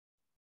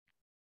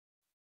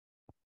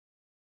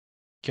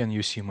Can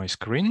you see my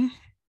screen?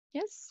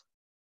 Yes.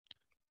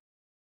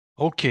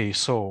 Okay,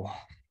 so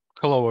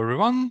hello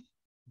everyone.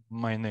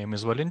 My name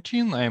is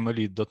Valentyn. I am a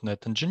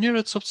lead.NET engineer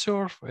at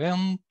SoftServe,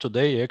 and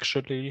today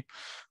actually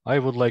I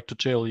would like to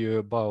tell you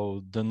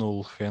about the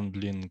null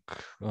handling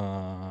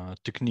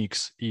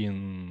techniques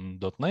in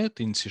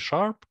 .NET, in C#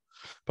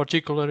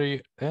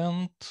 particularly,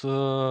 and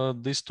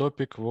this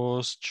topic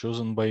was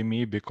chosen by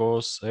me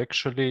because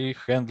actually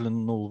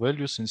handling null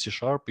values in C#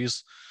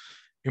 is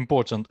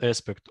important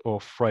aspect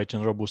of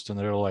writing robust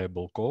and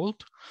reliable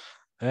code.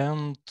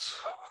 And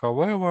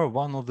however,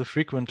 one of the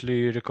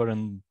frequently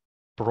recurrent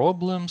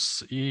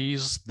problems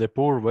is the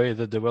poor way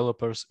that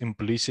developers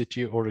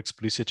implicitly or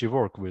explicitly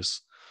work with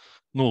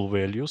null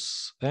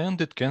values, and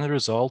it can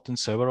result in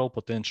several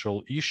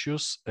potential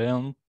issues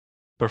and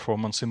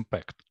performance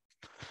impact.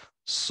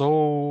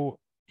 So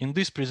in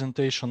this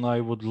presentation, I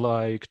would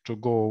like to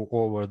go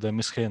over the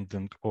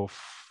mishandling of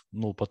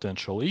null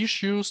potential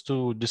issues,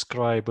 to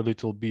describe a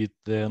little bit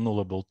the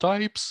nullable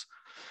types,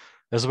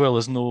 as well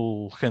as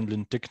null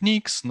handling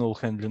techniques, null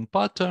handling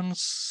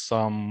patterns,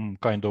 some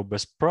kind of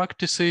best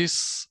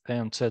practices,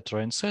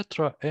 etc.,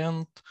 etc.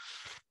 And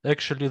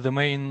actually, the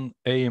main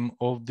aim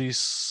of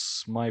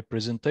this my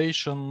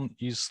presentation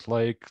is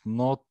like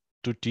not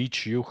to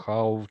teach you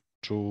how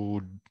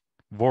to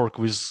work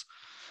with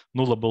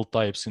nullable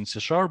types in C#,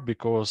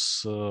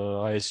 because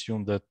I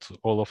assume that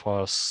all of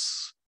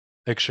us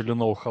actually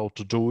know how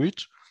to do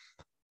it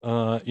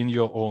in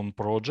your own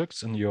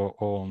projects and your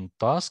own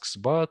tasks,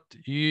 but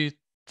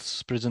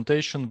its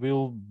presentation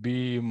will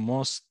be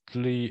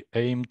mostly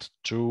aimed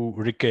to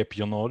recap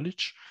your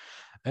knowledge,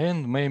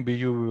 and maybe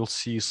you will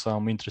see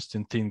some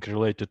interesting thing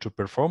related to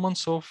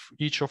performance of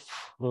each of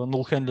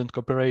null handling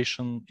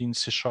operation in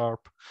C#,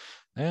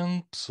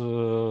 and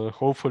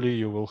hopefully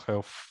you will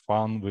have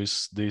fun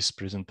with this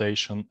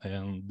presentation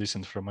and this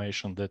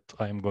information that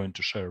I'm going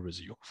to share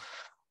with you.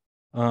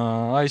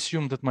 I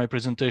assume that my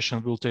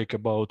presentation will take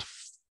about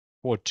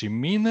 40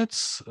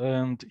 minutes,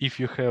 and if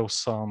you have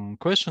some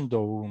question,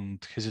 don't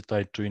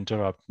hesitate to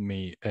interrupt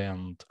me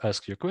and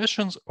ask your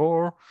questions,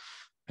 or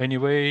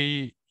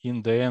anyway,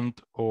 in the end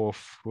of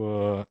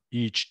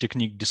each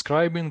technique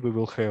describing, we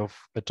will have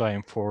a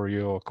time for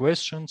your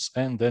questions,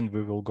 and then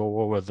we will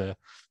go over the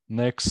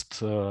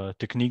next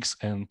techniques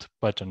and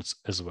patterns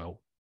as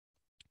well.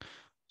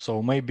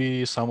 So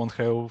maybe someone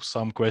have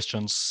some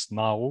questions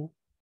now?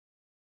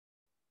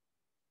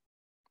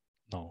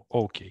 No,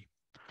 okay.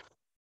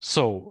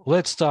 So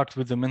let's start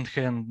with the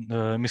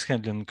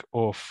mishandling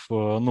of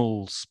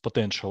null's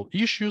potential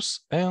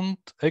issues. And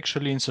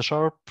actually in C#,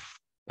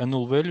 a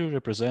null value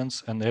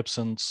represents an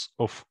absence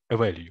of a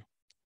value.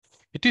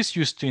 It is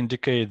used to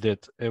indicate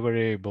that a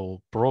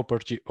variable,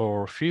 property,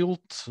 or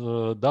field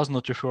does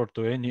not refer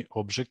to any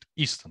object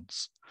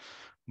instance.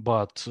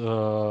 But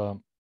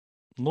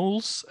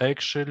nulls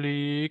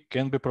actually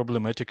can be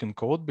problematic in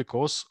code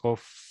because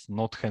of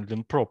not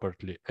handling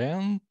properly,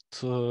 and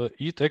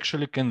it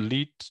actually can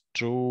lead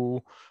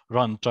to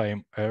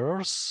runtime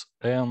errors,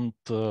 and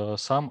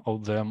some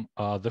of them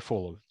are the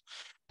following.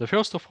 The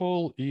first of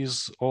all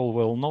is all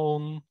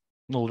well-known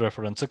null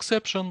reference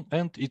exception,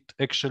 and it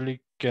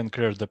actually can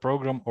crash the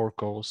program or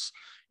cause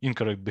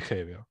incorrect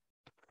behavior.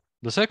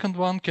 The second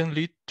one can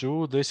lead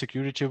to the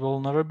security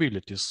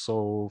vulnerabilities.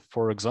 So,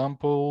 for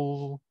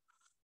example,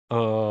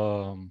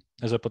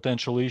 as a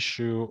potential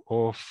issue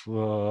of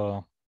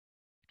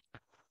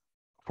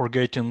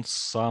forgetting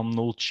some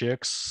null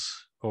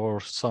checks, or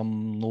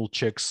some null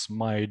checks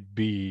might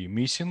be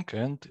missing,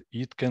 and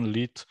it can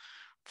lead,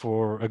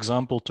 for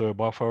example, to a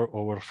buffer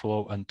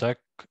overflow attack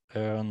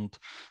and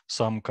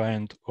some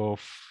kind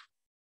of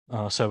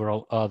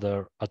several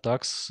other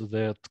attacks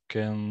that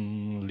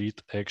can lead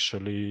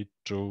actually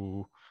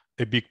to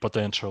a big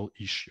potential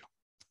issue.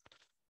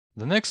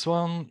 The next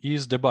one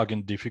is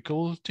debugging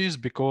difficulties,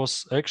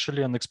 because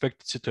actually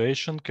unexpected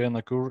situation can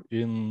occur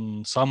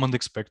in some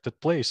unexpected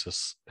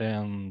places,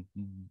 and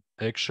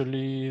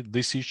actually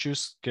these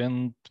issues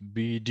can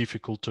be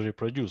difficult to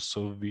reproduce.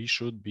 So we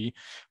should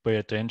pay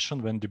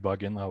attention when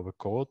debugging our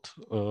code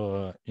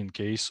in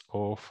case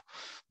of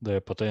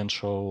the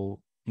potential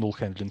null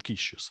handling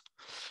issues.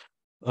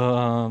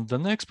 The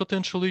next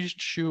potential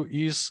issue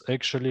is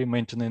actually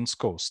maintenance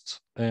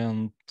costs.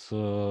 And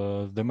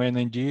the main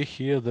idea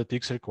here that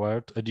X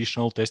required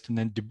additional testing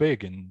and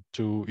debugging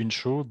to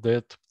ensure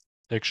that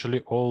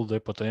actually all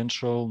the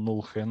potential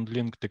null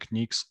handling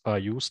techniques are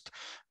used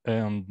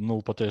and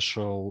null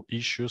potential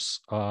issues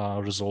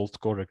are resolved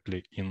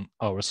correctly in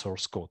our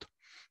source code.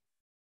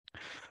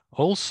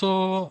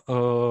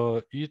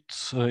 Also,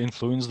 it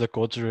influences the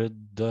code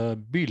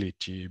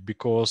readability,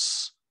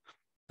 because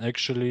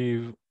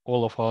actually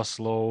all of us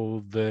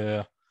love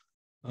the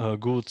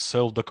good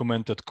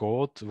self-documented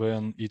code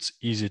when it's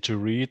easy to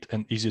read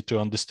and easy to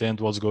understand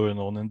what's going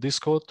on in this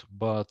code,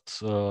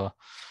 but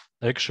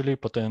actually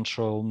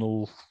potential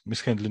null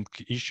mishandling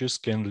issues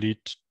can lead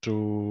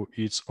to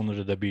its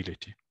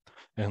unreadability.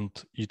 And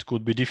it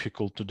could be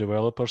difficult to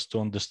developers to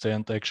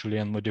understand actually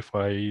and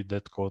modify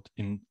that code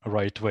in the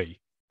right way.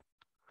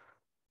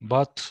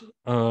 But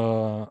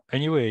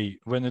anyway,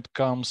 when it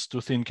comes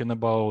to thinking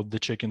about the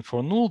checking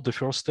for null, the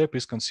first step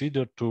is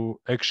considered to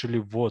actually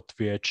what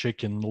we are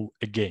checking null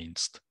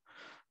against.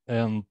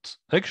 And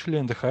actually,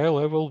 in the higher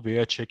level, we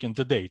are checking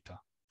the data.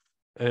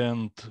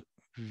 And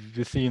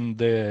within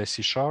the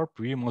C#,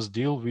 we must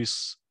deal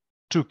with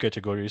two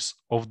categories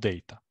of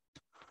data.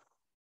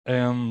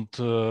 And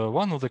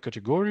one of the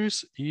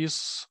categories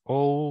is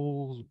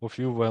all of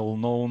you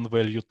well-known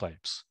value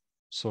types.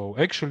 So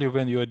actually,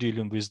 when you are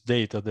dealing with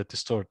data that is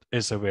stored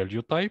as a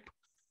value type,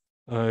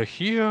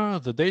 here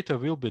the data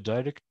will be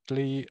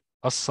directly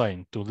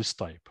assigned to this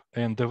type.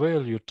 And the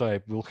value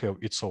type will have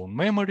its own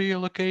memory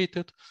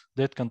allocated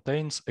that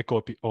contains a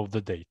copy of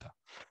the data.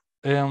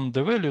 And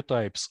the value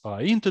types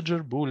are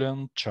integer,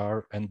 boolean,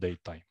 char, and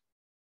datetime.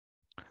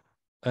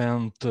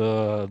 And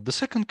the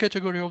second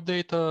category of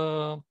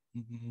data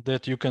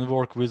that you can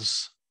work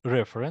with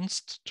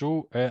referenced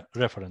to a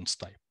reference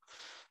type.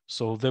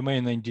 So the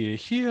main idea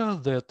here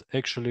that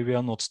actually we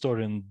are not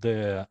storing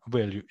the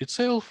value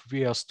itself,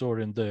 we are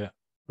storing the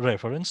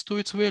reference to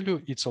its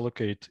value, it's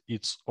allocate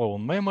its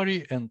own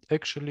memory, and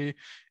actually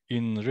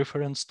in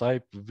reference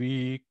type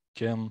we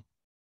can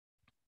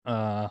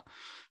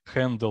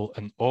handle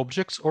an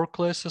objects or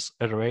classes,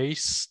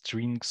 arrays,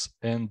 strings,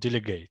 and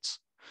delegates.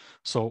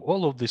 So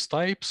all of these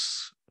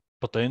types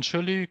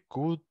potentially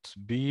could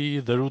be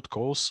the root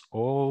cause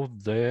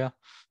of the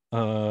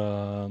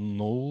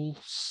null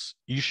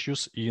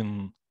issues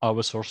in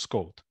our source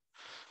code.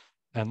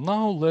 And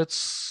now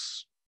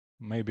let's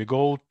maybe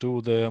go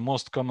to the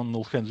most common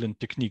null handling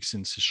techniques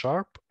in C#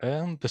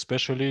 and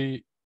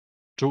especially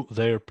to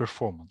their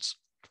performance.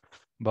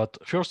 But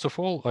first of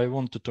all, I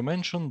wanted to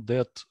mention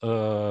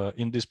that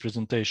in this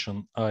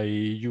presentation, I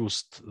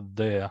used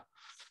the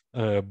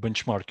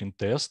benchmarking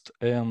test.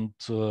 And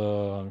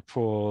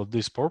for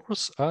this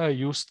purpose, I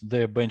used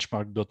the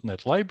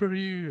benchmark.net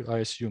library. I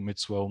assume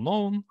it's well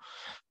known.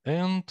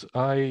 And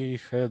I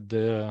had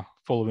the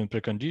following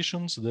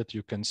preconditions that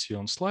you can see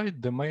on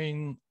slide. The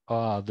main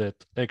are that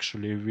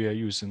actually we are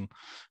using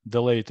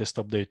the latest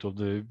update of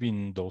the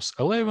Windows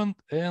 11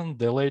 and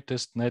the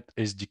latest Net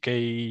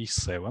SDK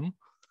 7.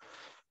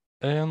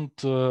 And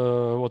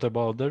what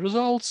about the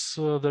results?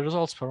 The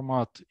results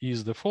format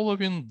is the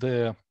following.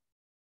 The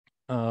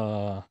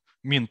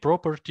mean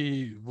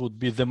property would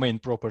be the main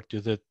property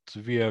that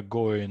we are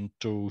going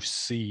to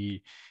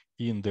see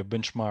in the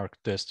benchmark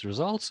test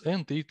results,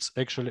 and it's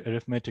actually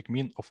arithmetic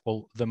mean of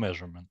all the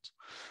measurements.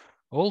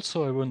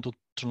 Also, I wanted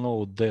to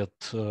note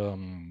that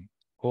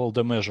all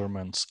the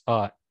measurements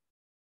are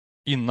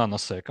in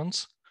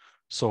nanoseconds.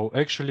 So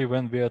actually,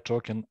 when we are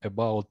talking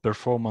about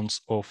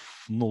performance of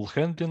null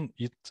handling,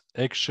 it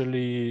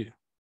actually,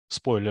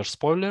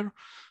 spoiler,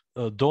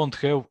 don't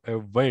have a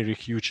very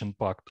huge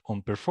impact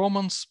on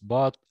performance,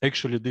 but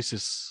actually this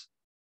is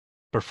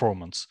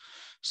performance.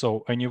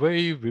 So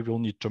anyway, we will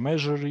need to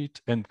measure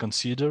it and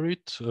consider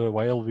it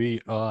while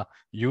we are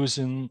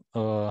using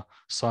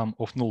some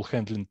of null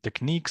handling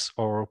techniques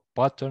or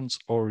patterns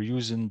or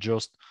using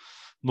just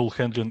null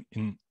handling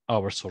in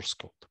our source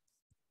code.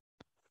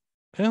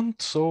 And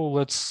so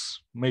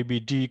let's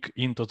maybe dig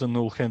into the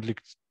null handling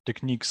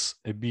techniques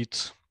a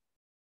bit.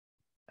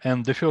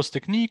 And the first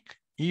technique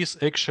is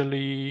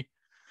actually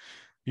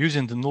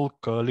using the null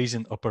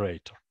coalescing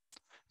operator.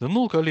 The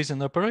null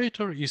coalescing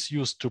operator is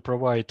used to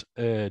provide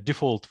a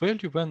default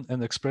value when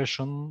an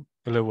expression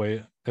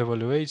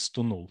evaluates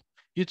to null.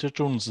 It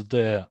returns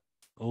the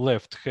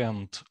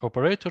left-hand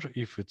operator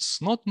if it's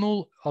not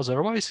null,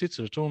 otherwise it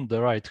returns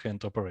the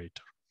right-hand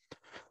operator.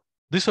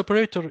 This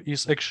operator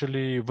is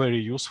actually very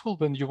useful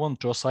when you want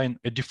to assign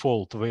a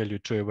default value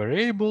to a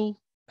variable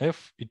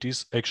if it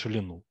is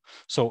actually null.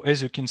 So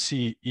as you can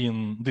see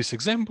in this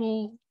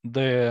example,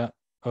 the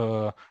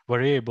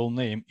variable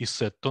name is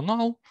set to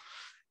null.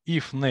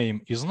 If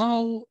name is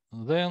null,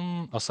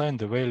 then assign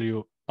the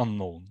value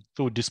unknown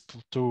to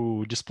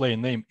display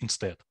name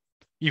instead.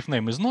 If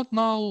name is not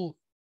null,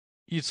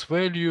 its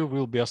value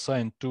will be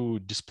assigned to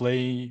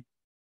display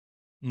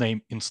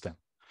name instead.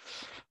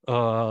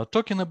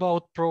 Talking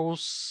about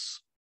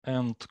pros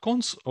and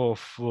cons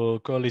of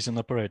coalescing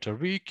operator,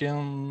 we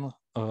can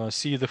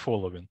see the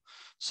following.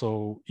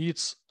 So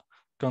it's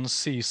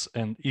concise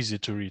and easy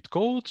to read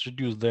code,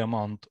 reduce the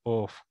amount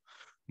of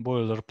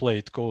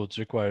boilerplate code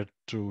required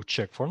to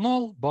check for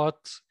null, but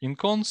in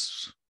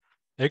cons,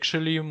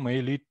 actually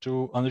may lead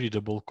to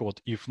unreadable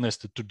code if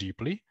nested too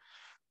deeply,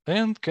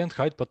 and can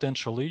hide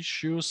potential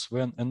issues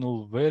when a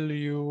null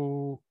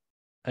value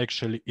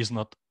actually is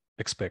not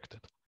expected.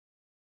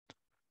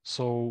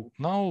 So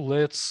now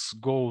let's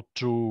go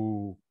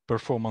to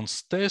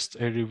performance test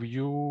and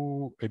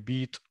review a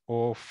bit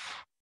of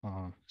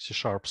C#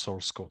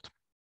 source code.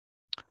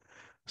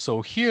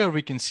 So here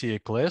we can see a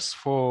class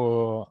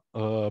for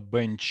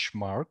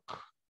benchmark,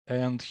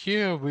 and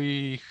here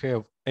we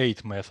have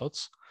 8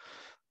 methods.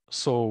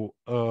 So,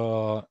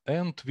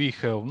 and we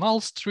have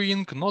null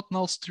string, not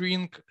null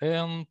string,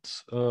 and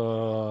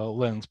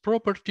length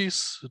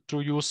properties to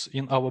use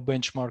in our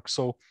benchmark.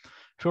 So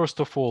first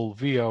of all,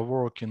 we are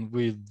working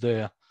with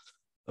the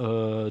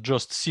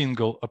just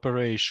single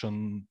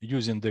operation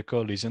using the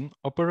collision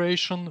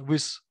operation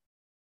with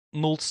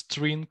null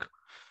string.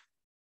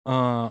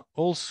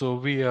 Also,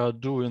 we are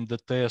doing the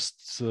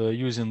tests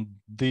using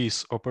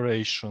this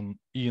operation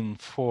in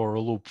for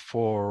loop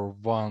for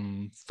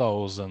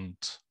 1000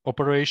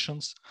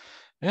 operations.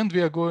 And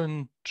we are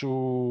going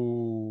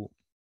to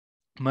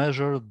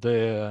measure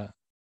the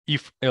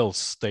if-else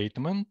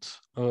statement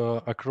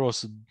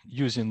across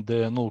using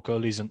the null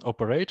collision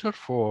operator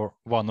for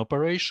one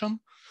operation,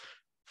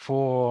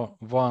 for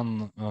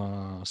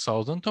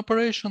 1000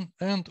 operation,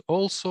 and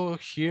also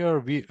here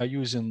we are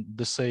using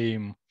the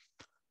same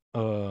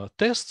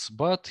tests,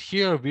 but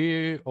here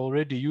we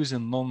already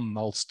using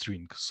non-null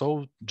string.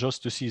 So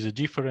just to see the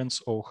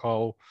difference of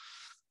how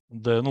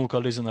the null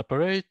collision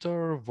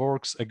operator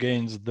works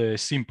against the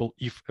simple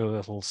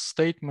if-else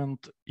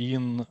statement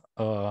in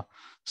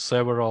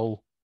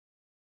several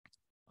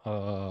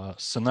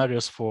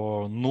scenarios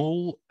for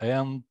null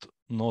and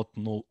not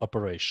null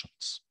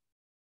operations.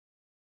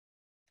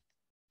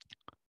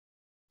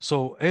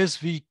 So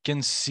as we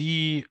can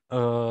see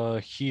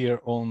here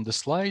on the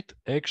slide,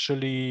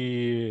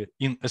 actually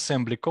in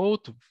assembly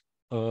code,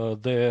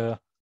 the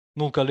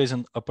null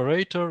collision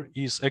operator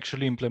is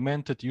actually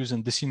implemented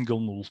using the single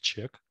null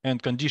check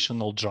and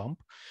conditional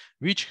jump,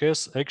 which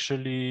has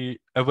actually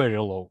a very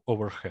low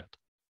overhead.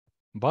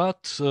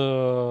 But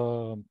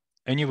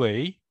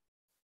anyway,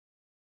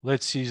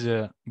 let's see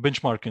the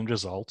benchmarking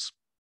results.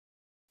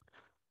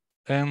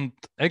 And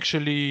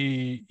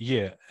actually,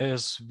 yeah,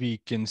 as we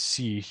can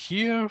see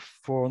here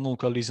for null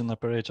collision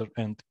operator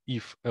and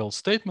if-else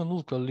statement,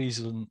 null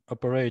collision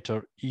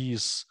operator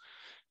is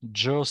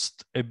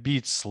just a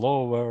bit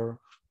slower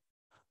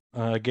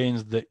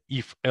against the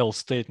if-else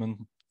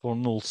statement for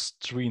null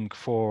string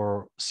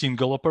for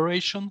single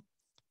operation,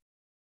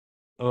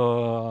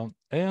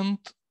 and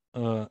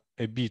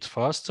a bit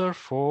faster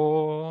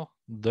for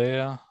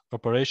the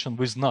operation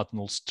with not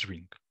null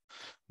string.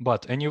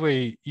 But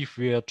anyway, if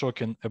we are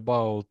talking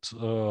about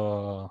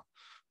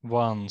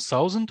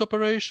 1000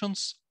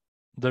 operations,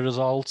 the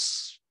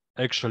results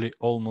actually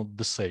almost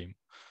the same.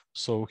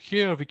 So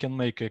here we can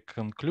make a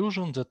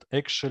conclusion that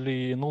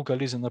actually null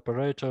collision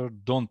operator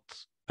don't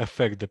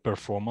affect the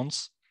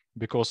performance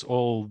because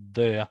all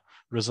the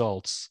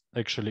results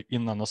actually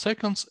in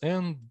nanoseconds,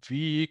 and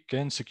we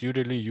can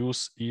securely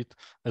use it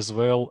as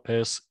well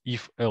as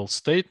if-else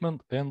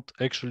statement and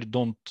actually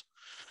don't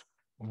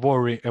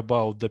worry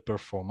about the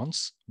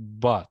performance,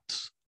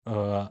 but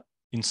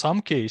in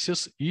some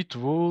cases it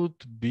would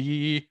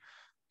be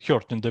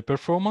hurting the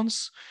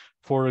performance.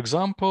 For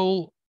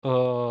example,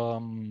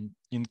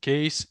 in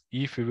case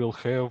if we will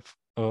have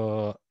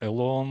a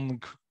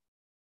long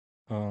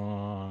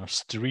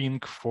string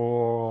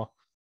for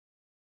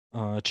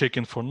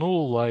checking for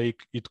null,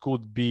 like it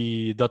could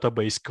be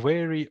database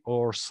query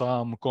or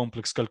some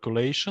complex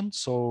calculation.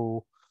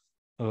 So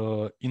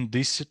in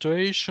this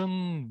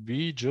situation,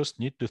 we just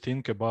need to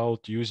think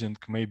about using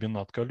maybe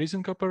not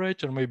collision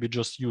operator, maybe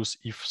just use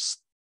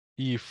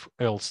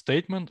if-else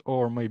statement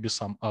or maybe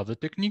some other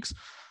techniques.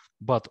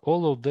 But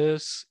all of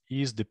this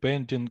is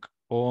depending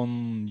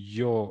on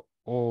your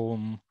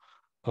own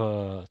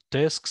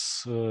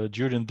tasks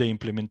during the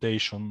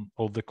implementation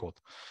of the code.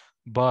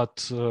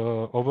 But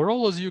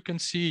overall, as you can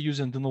see,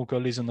 using the null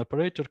collision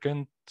operator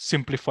can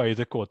simplify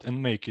the code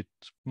and make it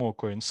more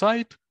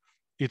coincide.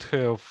 It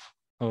have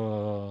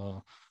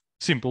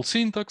simple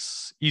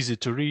syntax, easy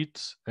to read,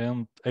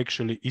 and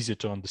actually easy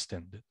to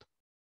understand it.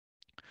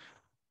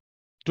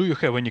 Do you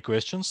have any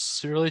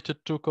questions related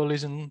to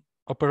collision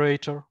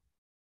operator?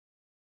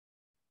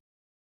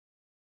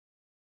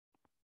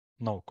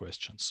 No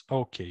questions.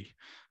 Okay,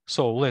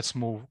 so let's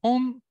move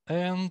on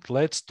and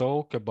let's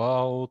talk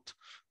about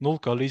null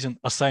collision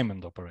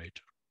assignment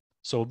operator.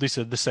 So this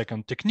is the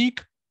second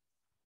technique,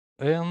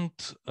 and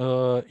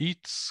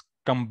it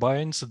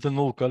combines the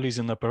null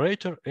collision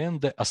operator and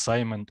the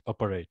assignment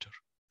operator.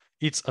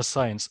 It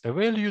assigns a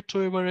value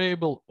to a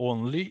variable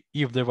only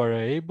if the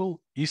variable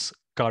is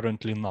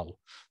currently null.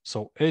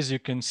 So as you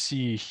can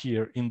see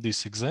here in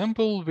this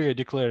example, we are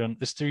declaring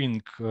a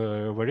string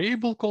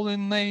variable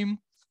calling name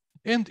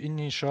and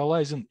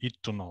initializing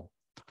it to null.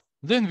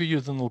 Then we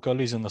use the null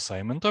collision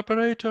assignment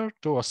operator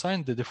to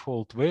assign the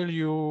default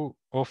value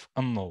of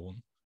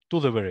unknown to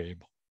the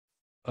variable.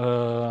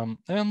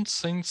 And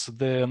since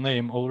the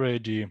name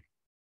already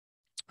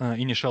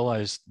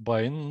initialized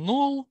by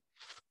null,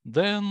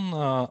 then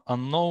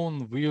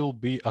unknown will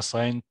be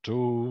assigned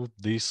to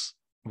this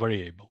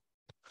variable.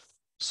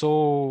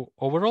 So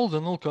overall, the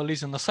null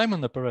collision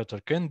assignment operator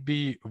can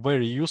be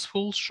very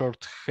useful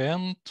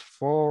shorthand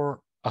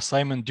for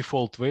assignment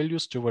default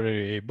values to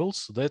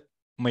variables that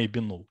may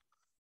be null.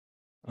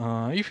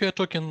 If we are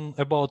talking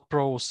about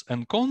pros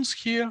and cons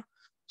here,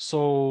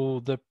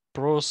 so the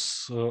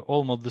pros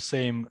almost the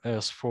same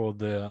as for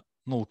the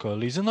null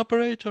collision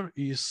operator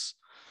is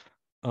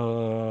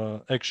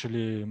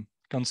actually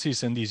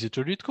concise and easy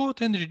to read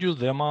code and reduce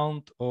the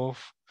amount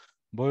of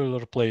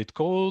boilerplate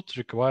code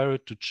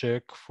required to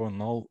check for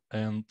null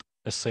and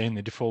assign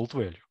a default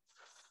value.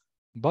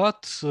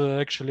 But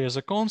actually, as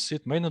a cons,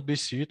 it may not be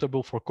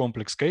suitable for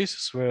complex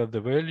cases where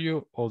the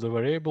value of the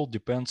variable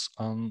depends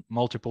on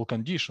multiple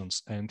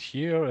conditions. And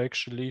here,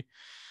 actually,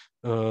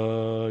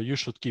 you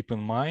should keep in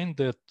mind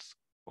that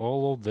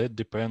all of that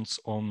depends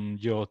on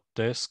your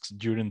tasks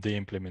during the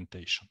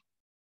implementation.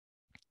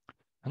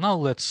 And now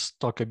let's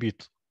talk a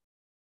bit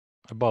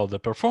about the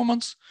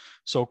performance.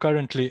 So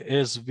currently,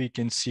 as we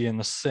can see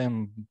in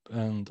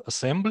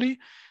assembly,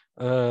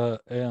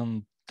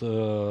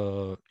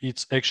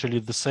 it's actually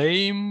the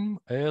same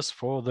as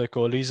for the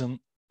collision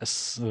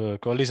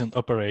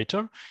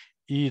operator.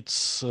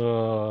 It's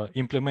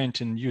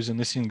implementing using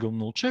a single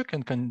null check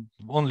and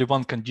only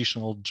one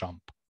conditional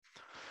jump.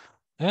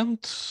 And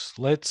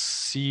let's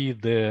see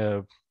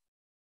the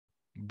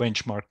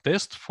benchmark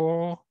test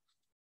for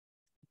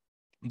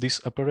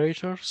this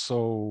operator.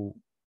 So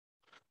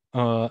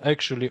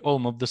actually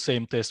almost the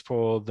same test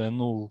for the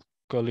null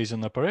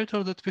collision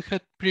operator that we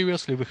had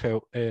previously. We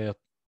have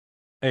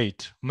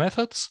 8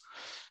 methods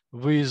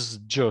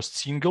with just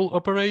single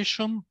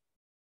operation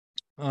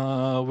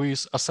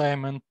with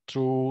assignment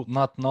to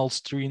not null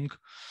string,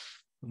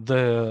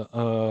 the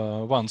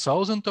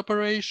 1000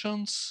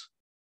 operations.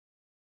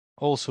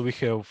 Also, we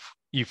have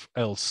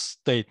if-else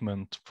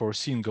statement for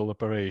single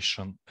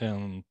operation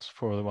and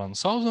for the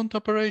 1000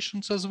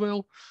 operations as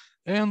well.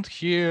 And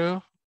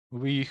here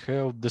we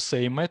have the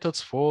same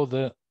methods for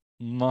the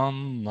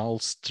non-null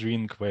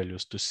string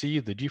values to see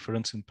the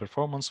difference in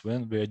performance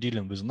when we are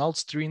dealing with null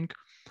string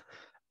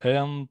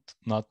and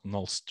not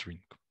null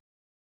string.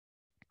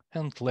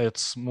 And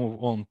let's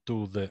move on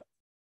to the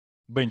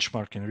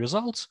benchmarking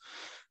results.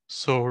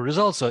 So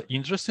results are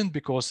interesting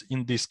because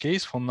in this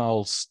case for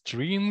null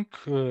string,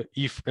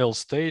 if-else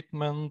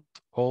statement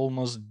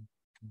almost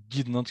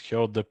did not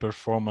hurt the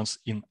performance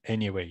in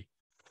any way.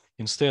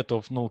 Instead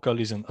of null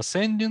collision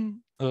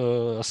assignment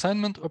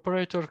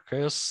operator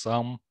has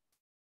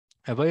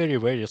a very,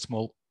 very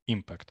small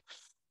impact.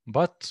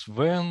 But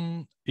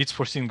when it's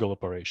for single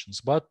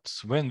operations, but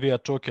when we are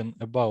talking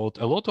about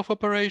a lot of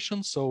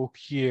operations, so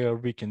here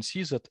we can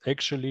see that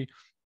actually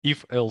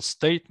if-else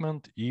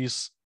statement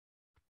is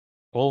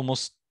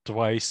almost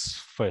twice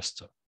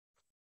faster.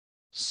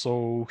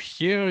 So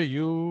here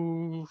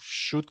you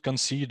should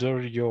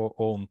consider your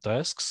own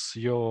tasks,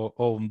 your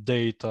own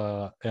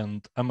data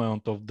and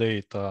amount of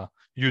data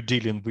you're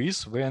dealing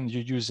with when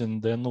you're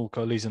using the null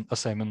collision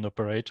assignment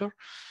operator,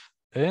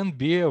 and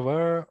be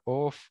aware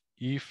of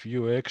if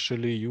you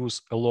actually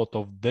use a lot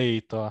of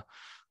data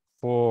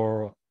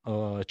for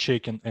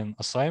checking an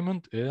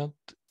assignment, and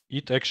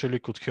it actually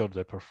could hurt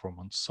the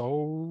performance.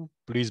 So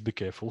please be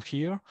careful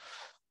here.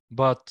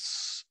 But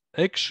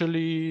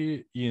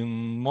actually,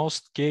 in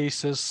most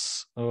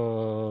cases,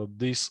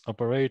 this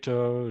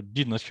operator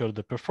did not hurt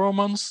the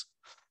performance,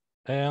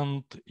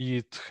 and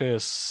it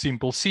has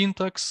simple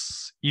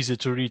syntax, easy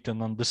to read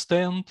and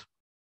understand.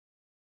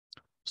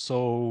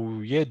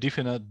 So yeah,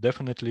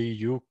 definitely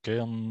you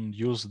can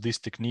use this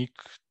technique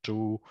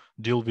to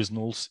deal with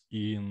nulls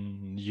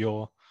in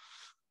your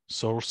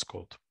source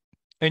code.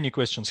 Any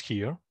questions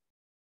here?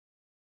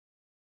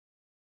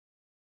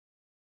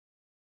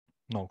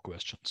 No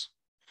questions.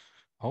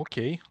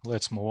 Okay,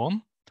 let's move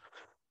on.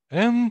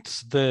 And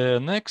the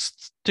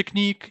next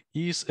technique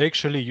is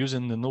actually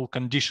using the null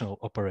conditional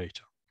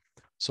operator.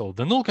 So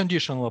the null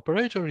conditional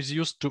operator is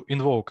used to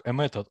invoke a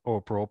method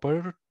or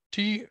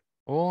property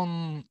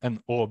on an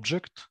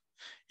object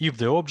if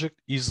the object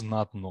is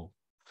not null.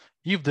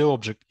 If the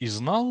object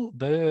is null,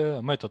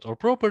 the method or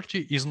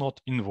property is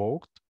not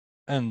invoked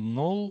and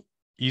null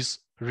is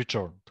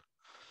returned.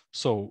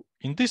 So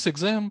in this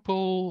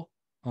example,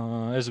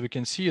 as we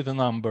can see, the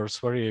numbers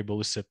variable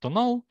is set to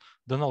null.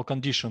 The null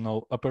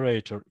conditional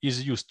operator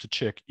is used to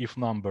check if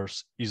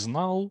numbers is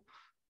null,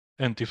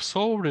 and if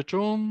so,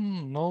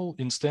 return null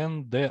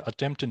instead they're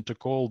attempting to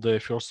call the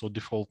first or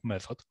default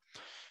method,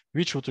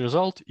 which would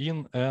result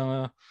in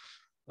a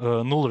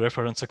null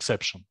reference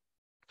exception.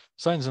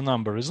 Since the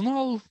number is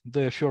null,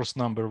 the first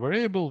number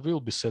variable will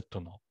be set to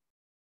null.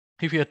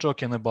 If we are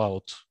talking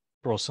about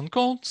pros and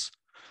cons,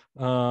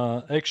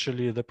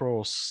 actually the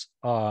pros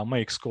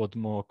makes code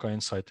more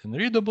concise and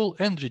readable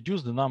and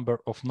reduce the number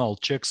of null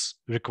checks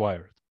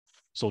required.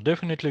 So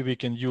definitely we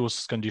can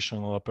use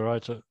conditional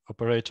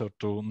operator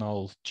to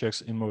null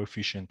checks in more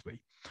efficient way.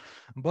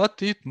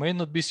 But it may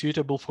not be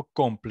suitable for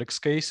complex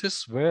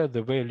cases where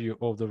the value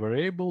of the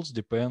variables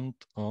depend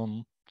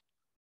on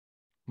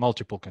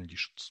multiple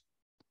conditions.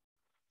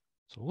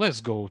 So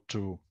let's go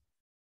to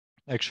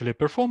actually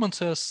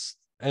performances.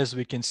 As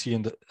we can see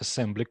in the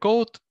assembly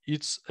code,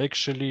 it's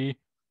actually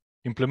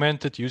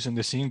implemented using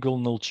a single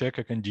null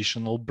checker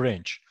conditional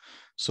branch.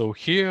 So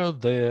here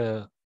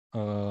the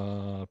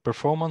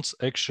performance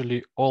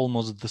actually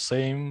almost the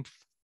same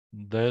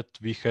that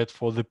we had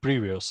for the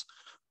previous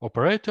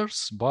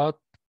operators, but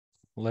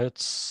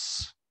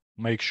let's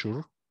make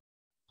sure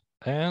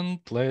and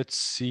let's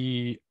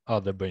see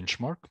other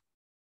benchmark.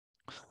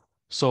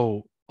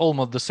 So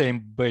almost the same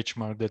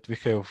benchmark that we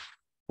have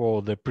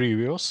for the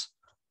previous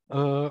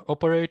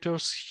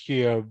operators.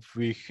 Here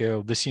we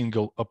have the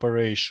single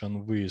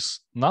operation with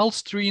null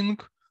string,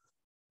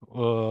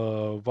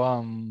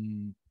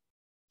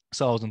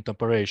 1000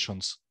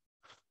 operations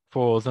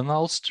for the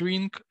null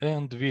string,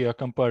 and we are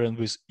comparing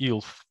with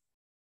if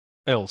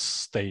else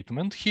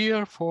statement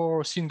here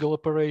for single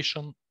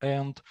operation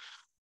and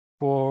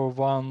for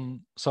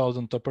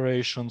 1000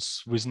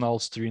 operations with null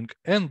string,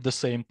 and the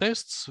same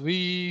tests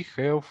we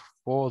have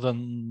for the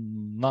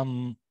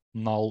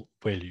non-null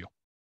value.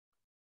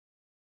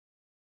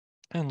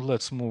 And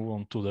let's move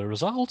on to the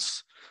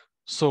results.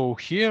 So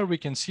here we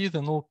can see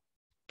the null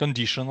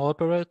conditional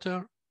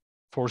operator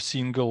for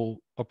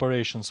single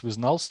operations with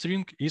null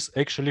string is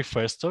actually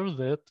faster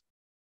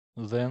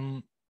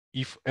than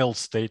if else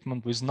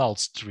statement with null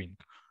string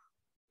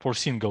for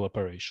single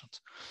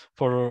operations.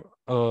 For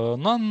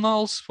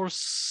non-nulls for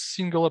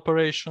single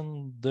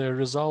operation, the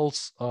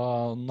results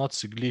are not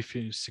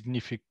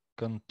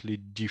significantly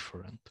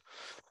different.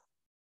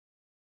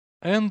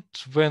 And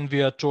when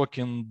we are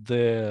talking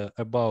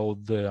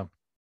about the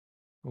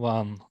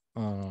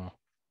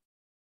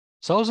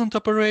 1000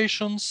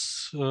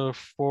 operations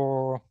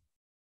for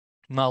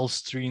null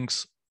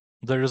strings,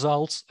 the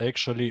results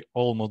actually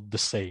almost the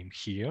same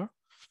here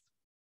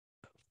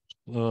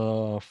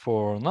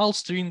for null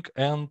string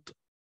and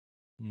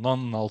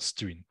non-null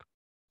string.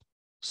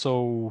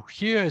 So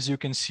here, as you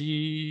can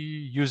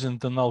see, using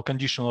the null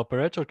conditional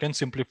operator can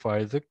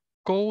simplify the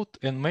code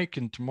and make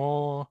it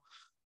more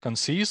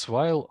concise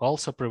while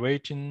also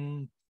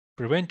preventing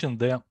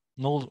the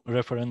null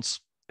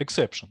reference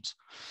exceptions.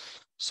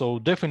 So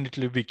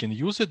definitely we can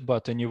use it,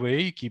 but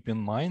anyway, keep in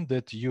mind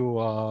that you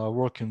are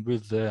working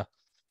with a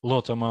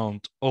lot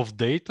amount of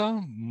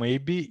data.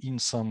 Maybe in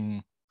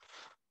some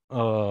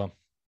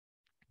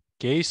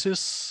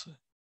cases,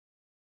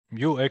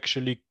 you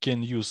actually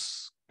can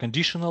use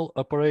conditional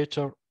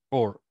operator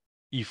or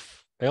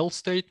if else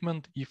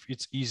statement if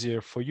it's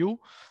easier for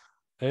you,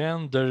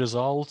 and the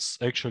results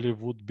actually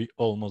would be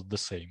almost the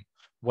same.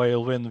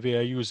 While when we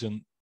are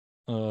using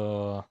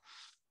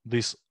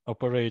this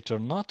operator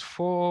not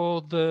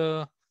for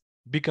the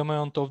big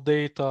amount of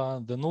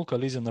data, the null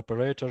collision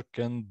operator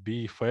can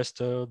be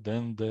faster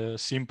than the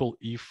simple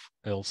if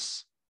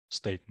else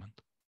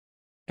statement.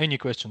 Any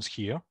questions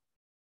here?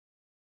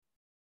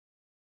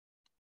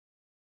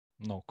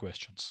 No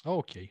questions.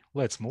 Okay,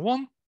 let's move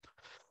on.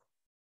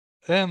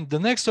 And the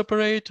next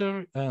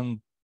operator,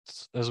 and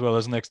as well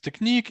as next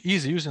technique,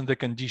 is using the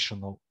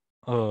conditional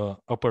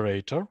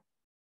operator.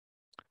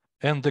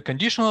 And the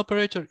conditional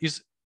operator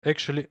is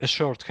actually a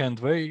shorthand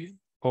way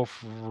of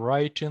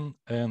writing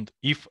an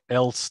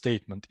if-else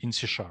statement in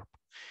C#.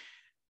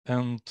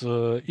 And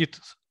it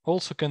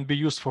also can be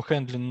used for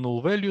handling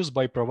null values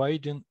by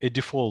providing a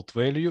default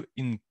value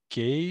in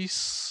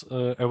case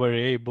a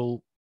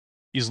variable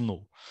is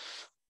null.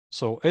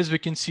 So as we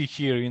can see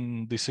here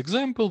in this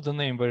example, the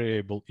name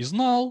variable is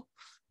null,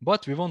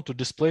 but we want to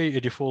display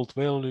a default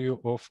value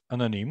of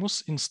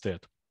anonymous instead.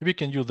 We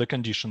can use the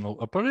conditional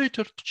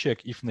operator to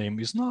check if name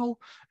is null,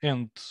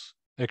 and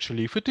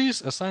actually if it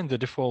is, assign the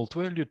default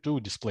value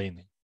to display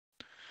name.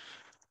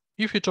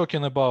 If you're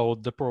talking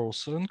about the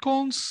pros and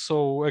cons,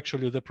 so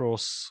actually the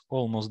pros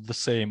almost the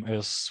same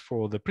as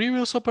for the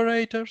previous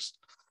operators,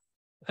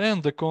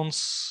 and the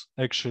cons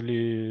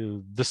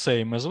actually the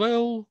same as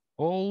well.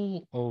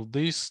 All of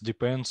this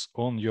depends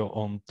on your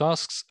own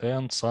tasks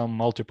and some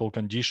multiple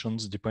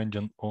conditions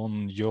depending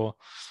on your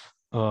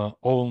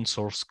own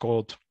source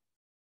code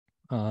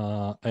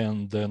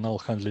and the null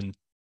handling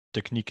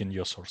technique in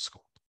your source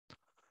code.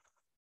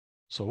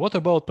 So what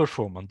about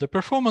performance? The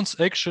performance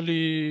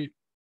actually,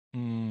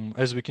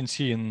 as we can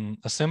see in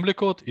assembly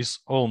code, is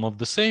almost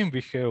the same.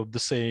 We have the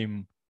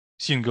same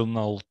single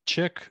null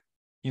check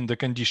in the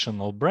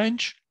conditional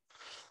branch.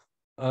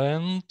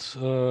 And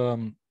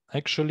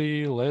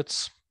actually,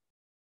 let's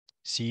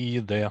see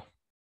the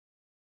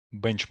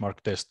benchmark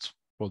test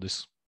for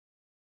this.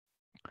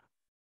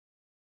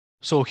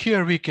 So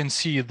here we can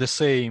see the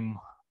same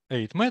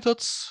 8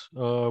 methods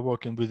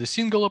working with a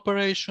single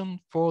operation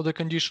for the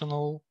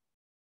conditional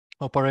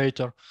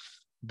operator,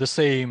 the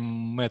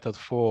same method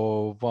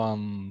for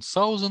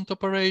 1000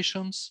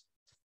 operations,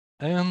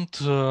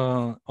 and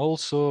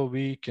also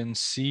we can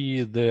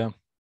see the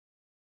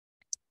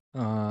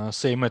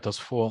same methods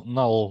for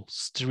null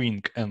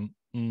string and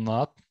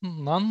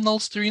non-null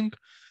string,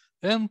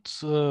 and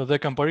the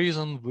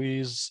comparison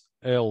with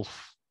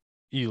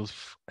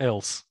if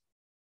else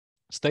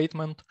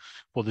statement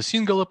for the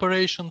single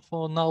operation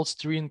for null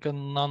string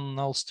and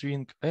non-null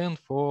string, and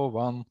for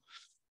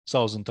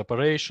 1000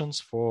 operations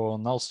for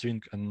null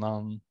string and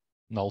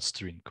non-null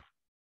string.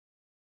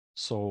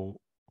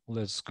 So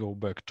let's go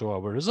back to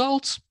our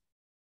results.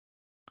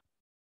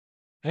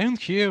 And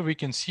here we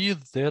can see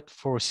that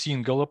for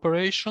single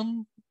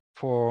operation,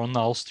 for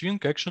null string,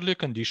 actually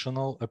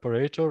conditional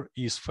operator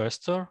is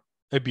faster,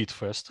 a bit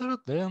faster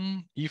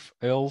than if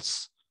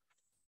else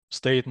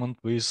statement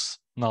with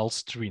null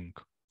string.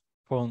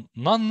 For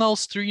non-null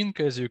string,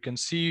 as you can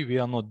see, we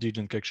are not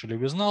dealing actually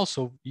with null,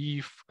 so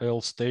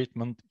if-else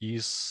statement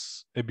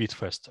is a bit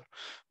faster.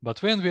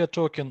 But when we are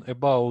talking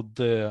about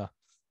the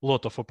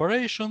lot of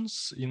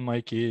operations, in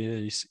my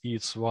case,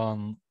 it's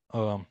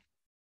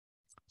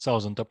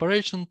 1,000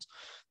 operations,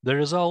 the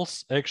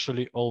results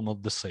actually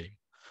almost the same.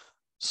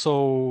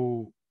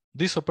 So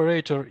this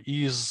operator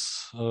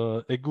is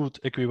a good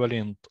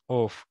equivalent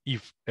of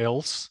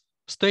if-else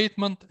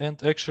statement,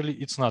 and actually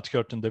it's not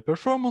hurting the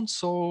performance,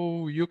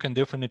 so you can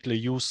definitely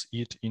use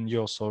it in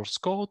your source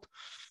code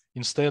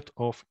instead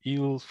of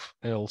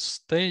if-else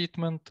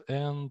statement,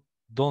 and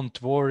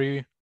don't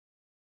worry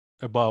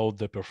about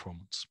the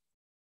performance.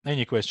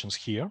 Any questions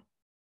here?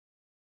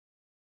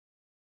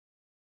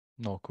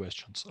 No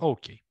questions.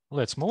 Okay,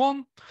 let's move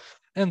on.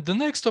 And the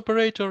next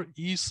operator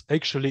is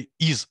actually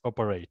is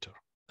operator.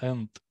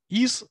 And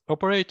is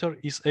operator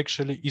is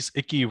actually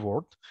a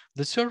keyword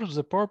that serves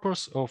the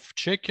purpose of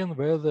checking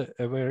whether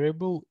a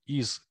variable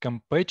is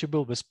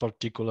compatible with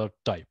particular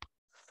type.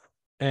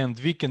 And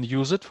we can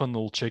use it for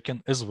null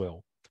checking as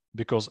well,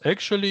 because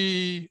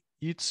actually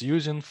it's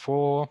using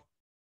for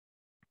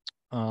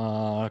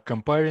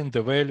comparing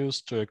the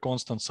values to a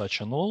constant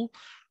such a null,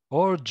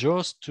 or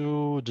just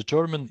to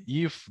determine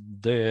if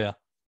the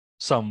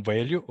some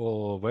value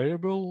or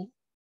variable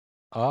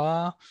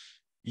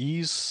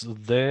is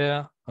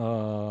the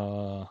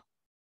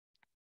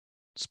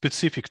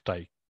specific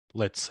type,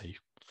 let's say.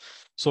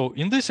 So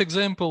in this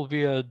example,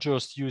 we are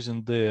just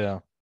using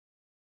the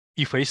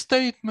if-a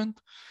statement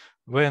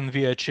when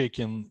we are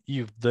checking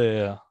if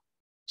the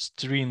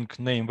string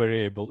name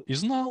variable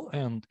is null,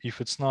 and if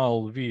it's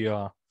null, we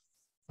are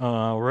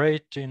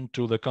writing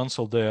to the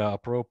console the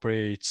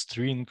appropriate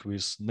string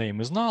with name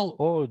is null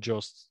or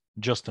just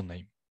a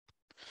name.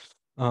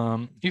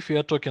 If we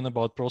are talking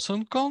about pros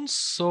and cons,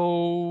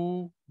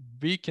 so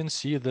we can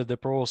see that the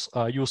pros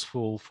are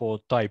useful for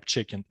type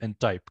checking and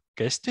type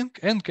casting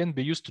and can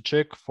be used to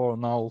check for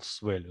null's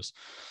values.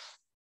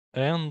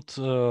 And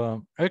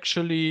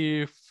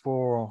actually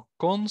for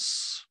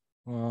cons,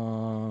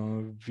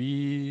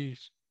 we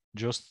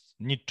just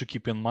need to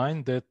keep in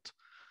mind that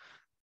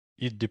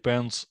it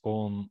depends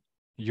on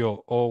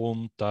your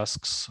own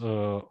tasks,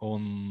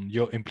 on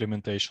your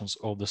implementations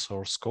of the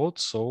source code.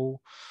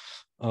 So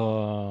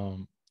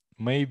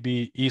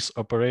maybe is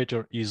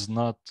operator is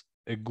not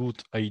a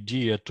good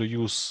idea to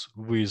use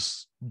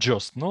with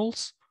just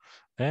nulls,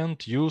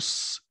 and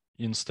use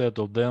instead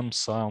of them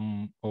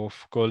some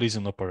of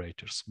coalescing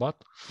operators. But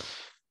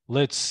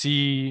let's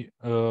see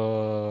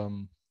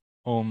on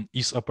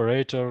is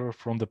operator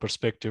from the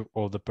perspective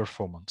of the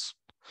performance.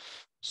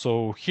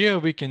 So here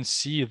we can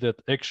see that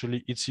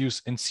actually it's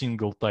used in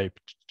single type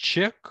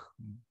check.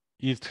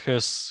 It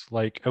has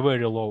like a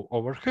very low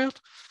overhead,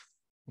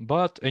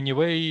 but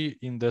anyway,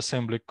 in the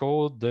assembly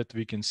code that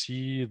we can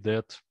see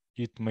that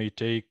it may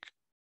take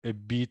a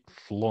bit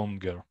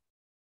longer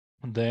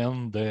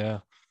than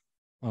the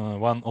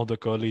one of the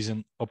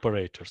coalescing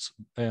operators.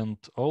 And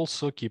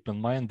also keep in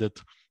mind that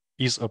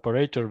is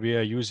operator we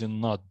are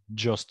using not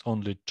just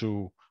only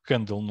to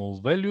handle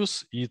null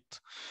values, it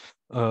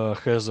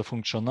has a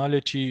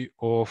functionality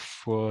of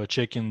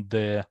checking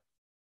the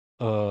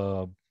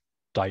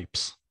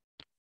types.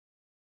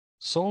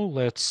 So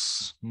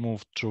let's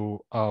move to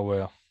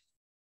our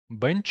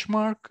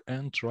benchmark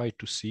and try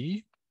to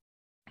see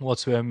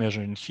what we are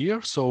measuring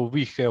here. So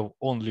we have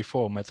only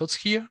 4 methods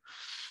here.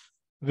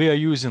 We are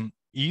using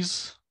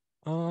is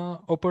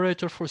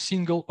operator for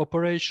single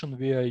operation.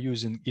 We are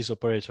using is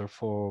operator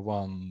for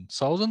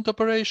 1,000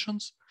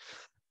 operations.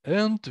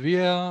 And we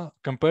are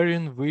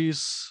comparing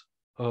with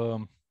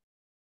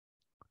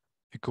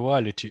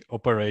equality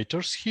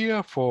operators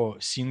here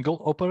for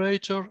single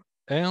operator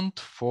and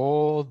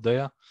for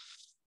the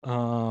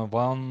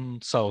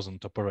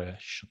 1,000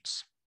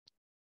 operations.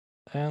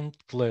 And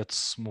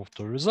let's move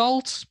to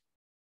results.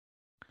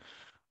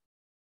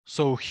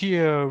 So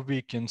here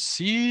we can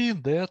see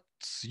that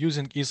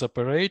using is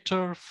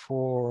operator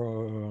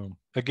for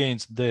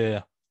against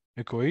the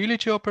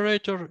equality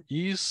operator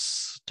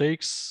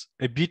takes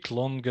a bit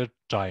longer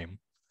time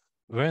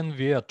when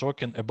we are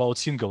talking about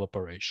single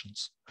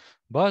operations.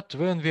 But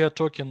when we are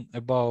talking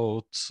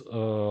about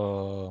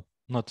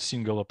not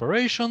single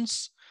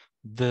operations,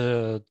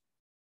 the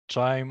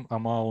time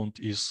amount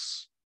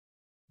is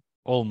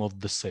almost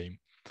the same.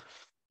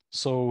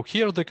 So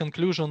here the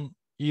conclusion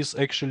is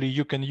actually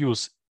you can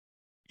use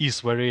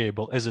is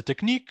variable as a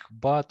technique,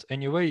 but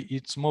anyway,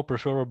 it's more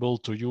preferable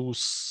to use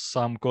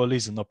some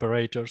coalescing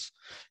operators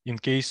in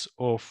case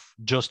of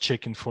just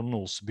checking for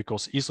nulls,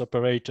 because is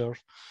operator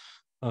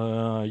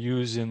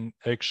using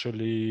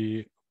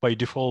actually by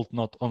default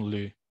not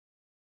only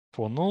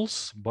for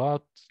nulls,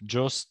 but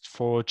just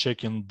for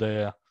checking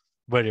the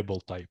variable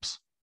types.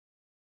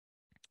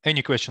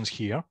 Any questions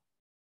here?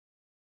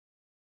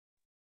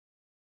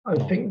 I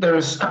think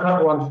there's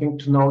one thing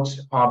to note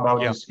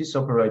about this is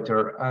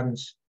operator, and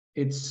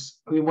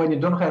it's when you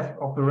don't have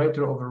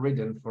operator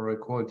overridden for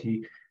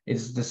equality,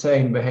 it's the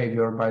same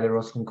behavior by the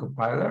Roslyn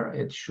compiler.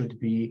 It should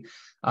be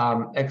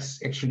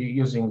actually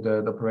using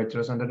the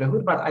operators under the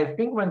hood. But I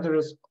think when there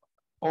is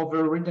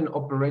overridden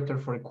operator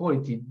for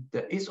equality,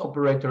 the is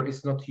operator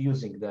is not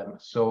using them.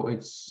 So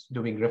it's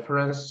doing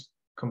reference,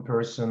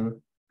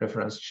 comparison,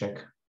 reference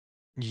check.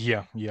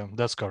 Yeah,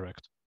 that's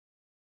correct.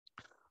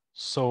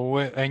 So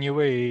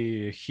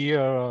anyway,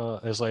 here,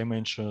 as I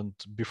mentioned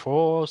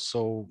before,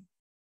 so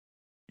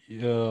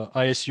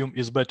I assume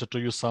it's better to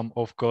use some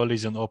of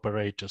coalescing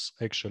operators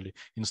actually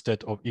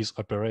instead of is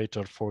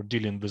operator for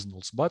dealing with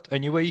nulls. But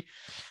anyway,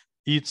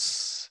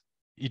 it's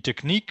a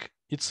technique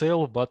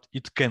itself, but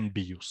it can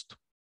be used.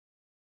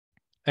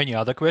 Any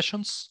other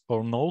questions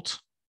or notes?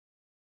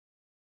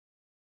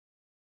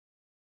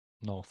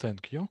 No,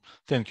 thank you.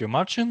 Thank you,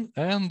 Marcin.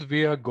 And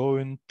we are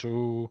going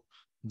to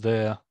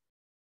the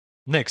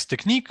next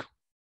technique.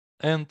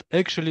 And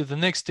actually, the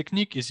next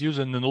technique is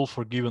using the null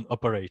for given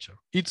operator.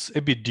 It's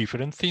a bit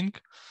different thing.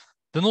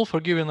 The null for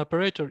given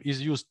operator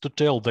is used to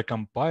tell the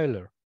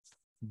compiler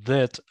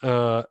that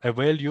a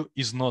value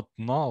is not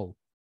null,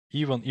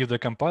 even if the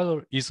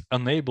compiler is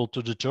unable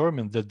to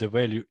determine that the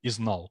value is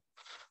null.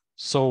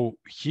 So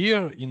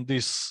here in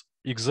this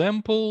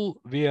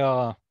example, we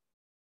are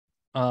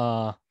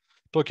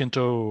talking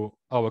to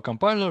our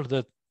compiler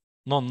that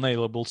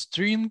non-nullable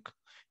string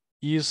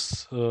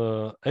is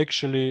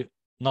actually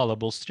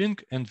nullable string,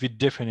 and we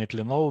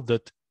definitely know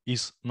that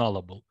is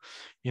nullable.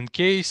 In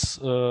case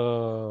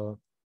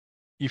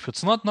if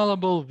it's not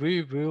nullable,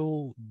 we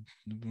will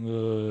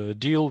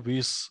deal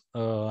with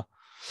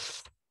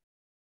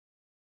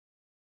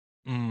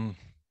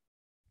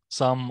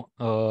some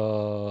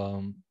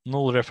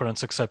null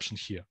reference exception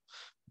here.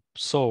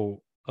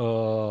 So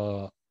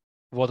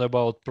what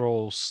about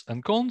pros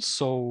and cons?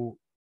 So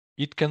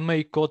it can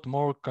make code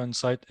more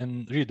concise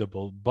and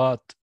readable,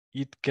 but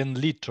it can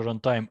lead to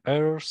runtime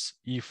errors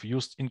if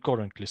used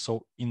incorrectly.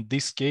 So in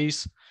this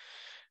case,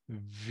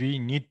 we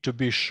need to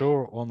be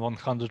sure on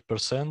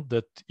 100%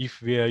 that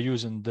if we are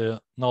using the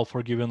null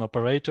for given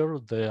operator,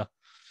 the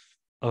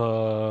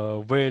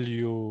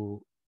value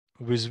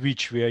with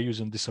which we are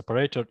using this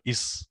operator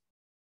is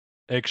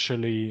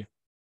actually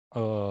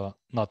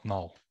not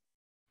null.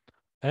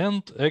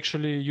 And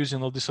actually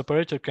using of this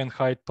operator can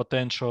hide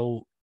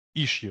potential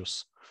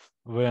issues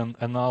when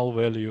a null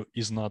value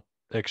is not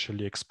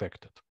actually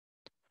expected.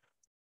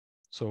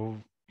 So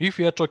if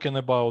we are talking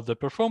about the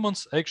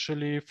performance,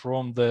 actually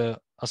from the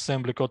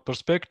assembly code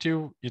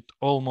perspective, it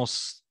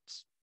almost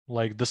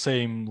like the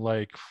same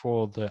like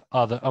for the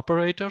other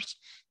operators.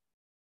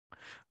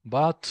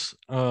 But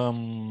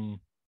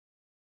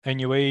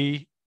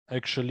anyway,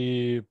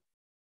 actually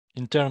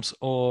in terms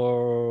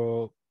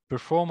of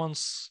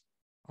performance,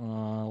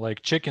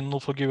 like checking null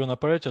for given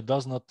operator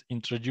does not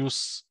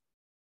introduce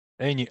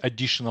any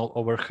additional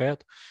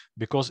overhead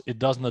because it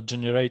does not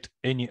generate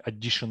any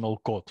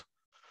additional code.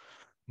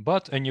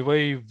 But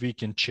anyway, we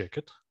can check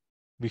it.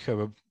 We have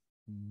a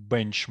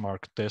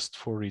benchmark test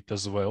for it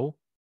as well.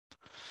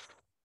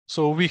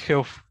 So we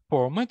have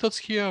 4 methods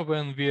here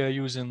when we are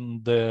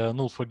using the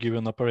null for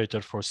given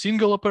operator for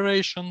single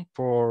operation,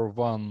 for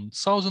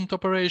 1000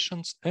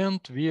 operations, and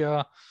we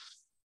are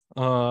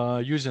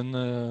using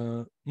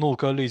null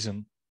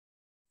coalescing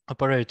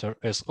operator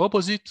as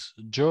opposite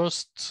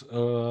just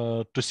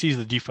to see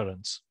the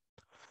difference.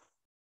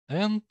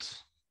 And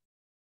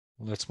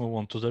let's move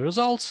on to the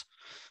results.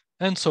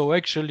 And so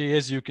actually,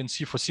 as you can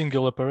see, for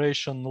single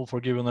operation, null for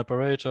given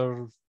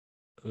operator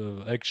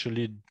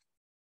actually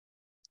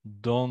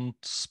don't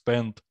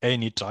spend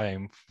any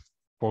time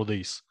for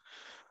this.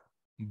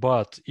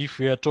 But if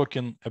we are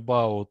talking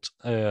about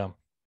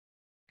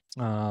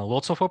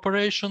lots of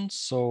operations,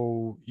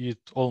 so it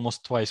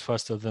almost twice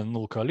faster than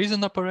null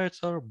coalescing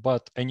operator,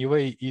 but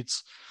anyway,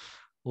 it's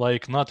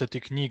like not a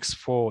techniques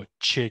for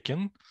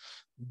checking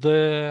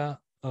the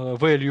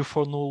value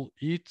for null.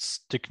 It's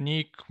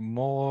technique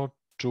more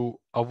to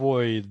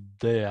avoid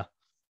the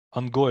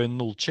ongoing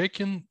null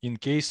checking in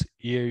case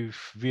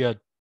if we are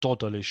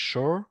totally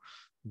sure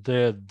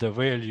that the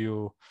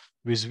value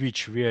with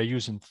which we are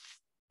using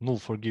null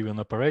for given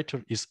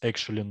operator is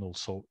actually null.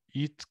 So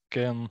it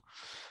can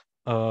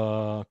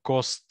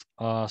cost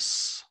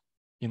us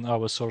in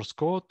our source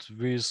code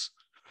with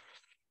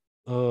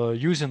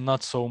using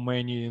not so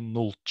many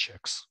null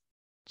checks,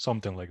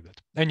 something like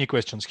that. Any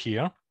questions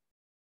here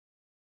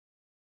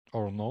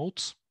or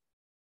notes?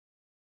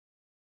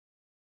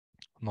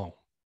 No.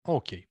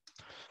 Okay.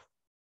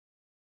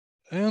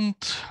 And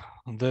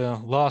the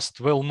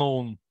last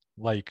well-known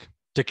like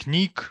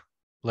technique,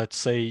 let's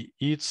say,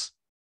 it's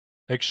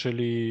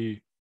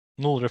actually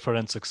null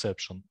reference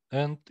exception.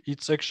 And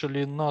it's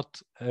actually not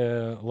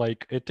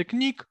like a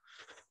technique,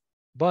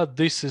 but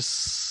this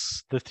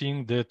is the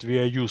thing that we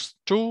are used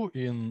to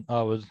in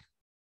our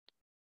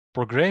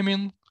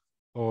programming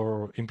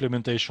or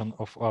implementation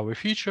of our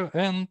feature.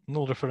 And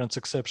null reference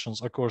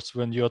exceptions occurs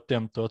when you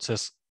attempt to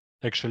access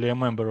actually a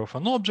member of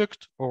an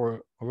object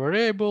or a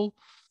variable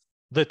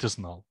that is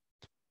null.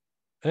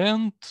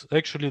 And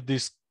actually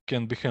this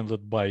can be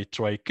handled by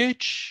try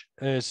catch,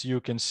 as you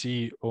can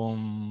see on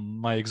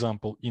my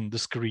example in the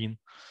screen.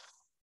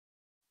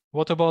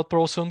 What about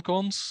pros and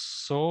cons?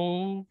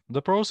 So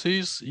the pros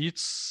is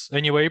it's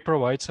anyway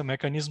provides a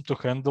mechanism to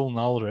handle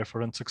null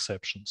reference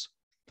exceptions,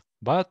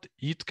 but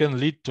it can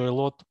lead to a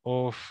lot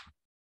of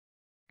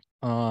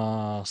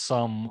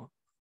some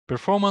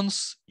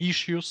performance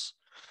issues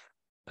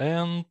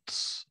and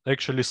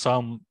actually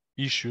some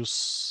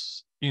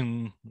issues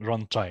in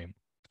runtime.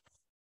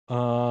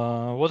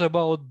 What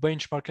about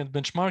benchmark and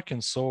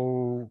benchmarking?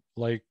 So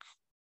like,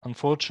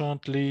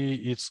 unfortunately,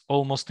 it's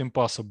almost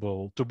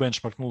impossible to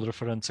benchmark null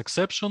reference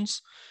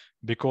exceptions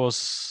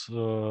because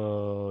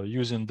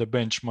using the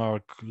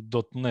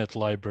benchmark.net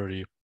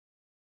library,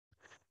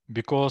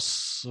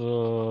 because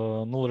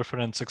null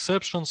reference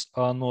exceptions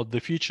are not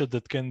the feature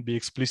that can be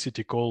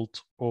explicitly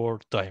called or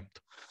timed.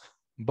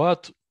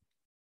 But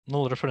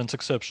null reference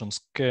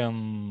exceptions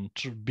can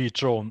be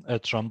thrown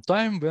at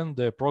runtime when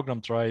the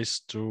program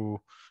tries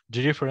to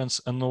dereference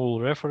a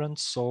null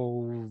reference.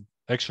 So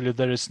actually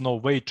there is no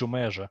way to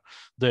measure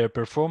their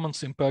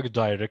performance impact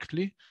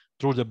directly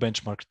through the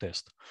benchmark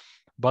test.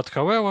 But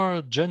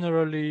however,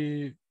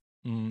 generally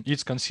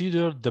it's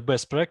considered the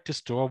best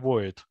practice to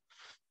avoid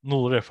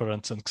null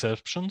reference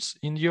exceptions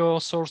in your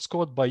source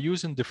code by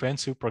using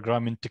defensive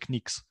programming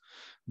techniques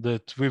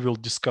that we will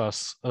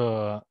discuss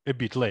a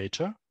bit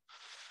later.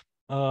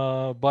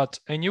 But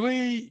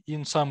anyway,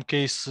 in some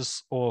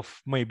cases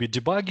of maybe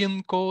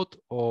debugging code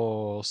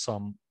or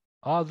some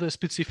other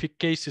specific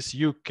cases,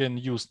 you can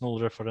use null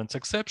reference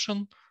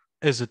exception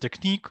as a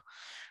technique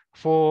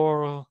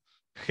for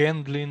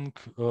handling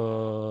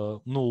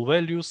null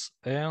values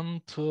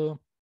and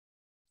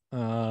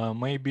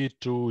maybe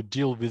to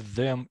deal with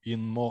them in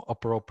more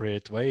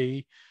appropriate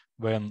way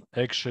when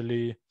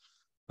actually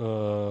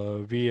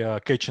we are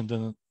catching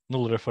the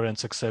null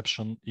reference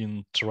exception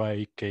in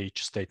try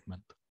catch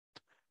statement.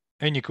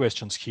 Any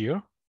questions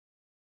here?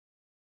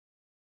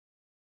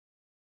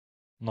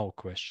 No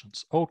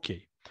questions.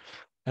 Okay.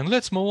 And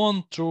let's move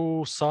on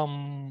to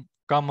some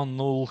common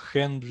null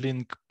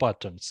handling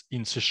patterns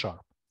in C#.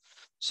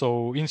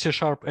 So in C#,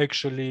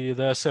 actually,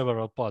 there are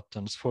several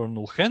patterns for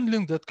null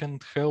handling that can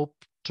help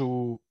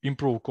to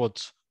improve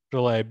code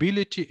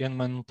reliability and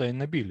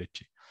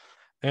maintainability.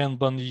 And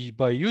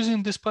by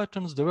using these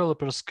patterns,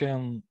 developers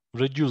can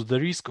reduce the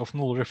risk of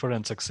null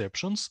reference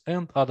exceptions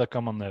and other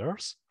common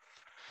errors.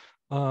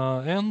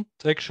 And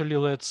actually,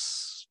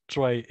 let's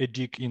try a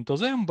dig into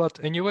them.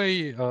 But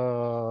anyway,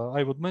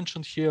 I would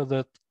mention here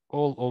that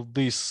all of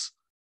these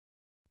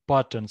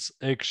patterns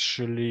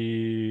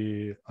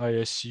actually, I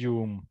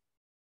assume,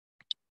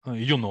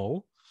 you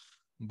know,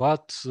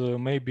 but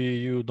maybe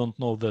you don't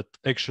know that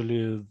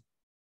actually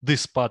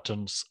these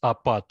patterns are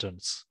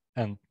patterns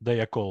and they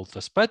are called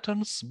as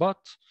patterns, but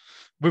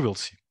we will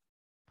see.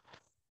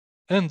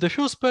 And the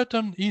first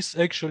pattern is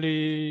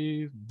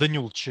actually the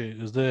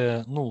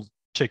null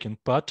checking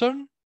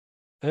pattern.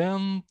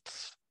 And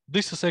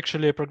this is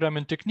actually a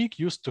programming technique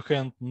used to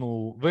hand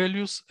null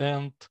values,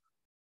 and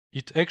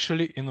it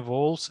actually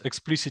involves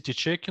explicitly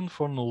checking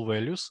for null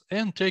values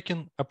and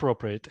taking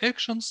appropriate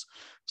actions,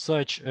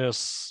 such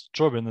as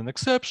throwing an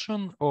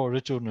exception or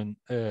returning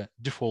a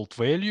default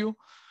value,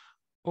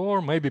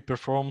 or maybe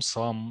perform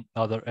some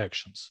other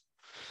actions.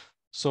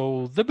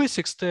 So the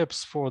basic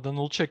steps for the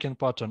null checking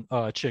pattern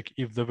are check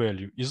if the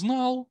value is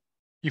null.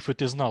 If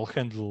it is null,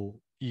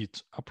 handle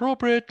it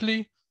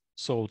appropriately.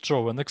 So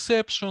throw an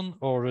exception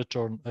or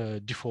return a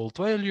default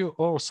value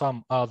or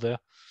some other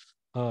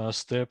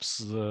steps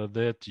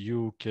that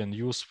you can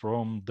use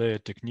from the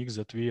techniques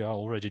that we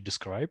already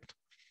described.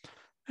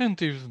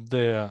 And if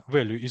the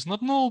value is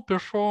not null,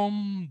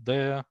 perform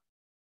the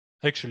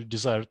actually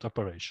desired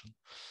operation.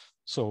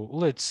 So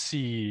let's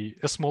see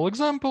a small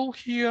example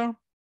here.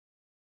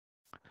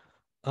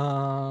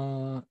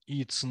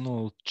 It's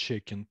null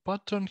checking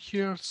pattern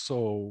here.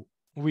 So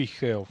we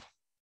have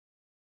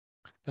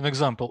an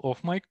example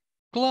of my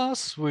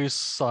class with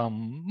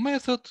some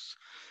method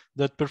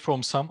that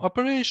performs some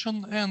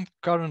operation, and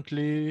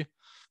currently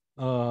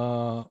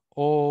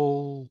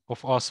all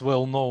of us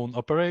well-known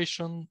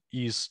operation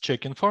is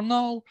checking for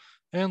null.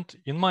 And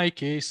in my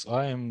case,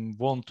 I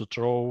want to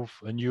throw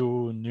a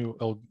new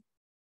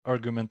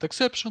argument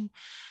exception.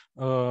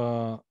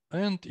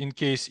 And in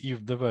case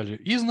if the value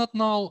is not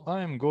null,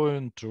 I'm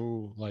going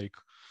to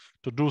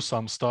do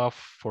some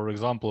stuff. For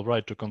example,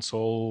 write to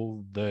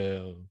console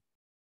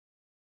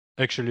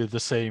actually the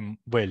same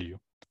value.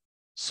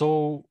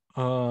 So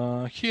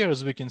here,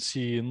 as we can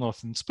see,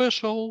 nothing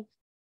special.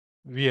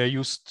 We are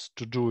used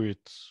to do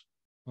it,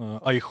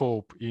 I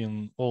hope,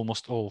 in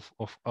almost all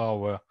of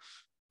our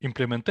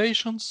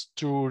implementations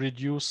to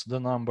reduce the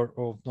number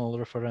of null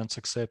reference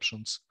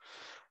exceptions.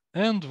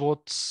 And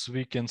what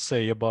we can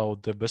say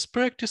about the best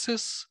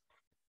practices.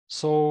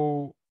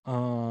 So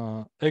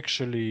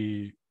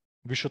actually,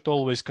 we should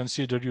always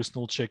consider use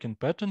null checking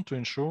pattern to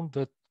ensure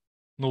that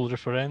null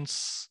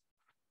reference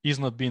is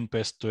not being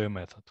passed to a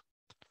method.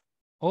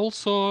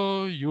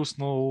 Also, use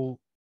null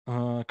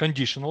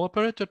conditional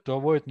operator to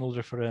avoid null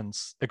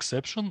reference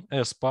exception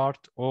as part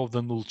of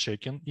the null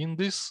checking in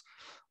this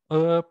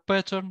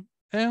pattern,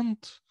 and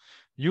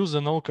use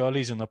the null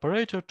coalescing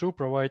operator to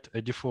provide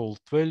a default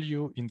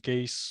value in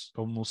case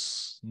of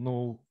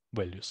null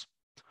values.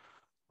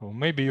 So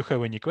maybe you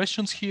have any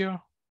questions here?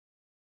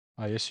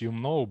 I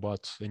assume no,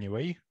 but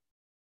anyway.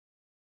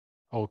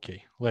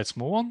 Okay, let's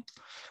move on.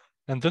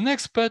 And the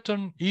next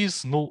pattern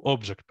is null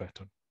object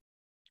pattern.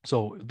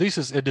 So this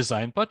is a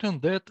design pattern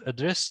that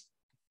addresses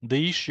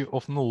the issue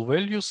of null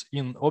values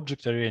in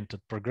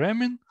object-oriented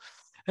programming,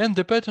 and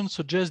the pattern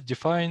suggests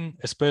define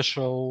a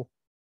special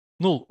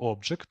null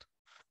object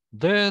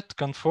that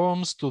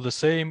conforms to the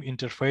same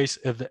interface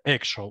as the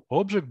actual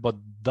object but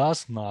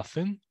does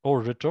nothing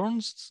or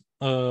returns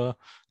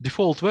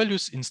default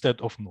values instead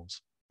of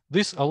nulls.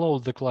 This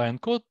allows the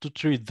client code to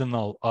treat the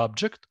null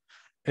object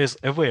as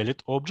a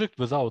valid object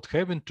without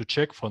having to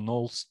check for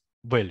nulls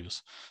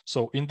values.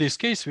 So in this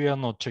case, we are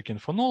not checking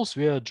for nulls,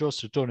 we are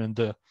just returning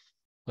the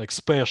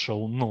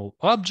special null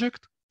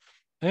object,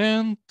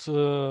 and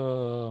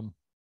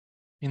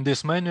in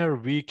this manner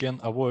we can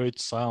avoid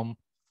some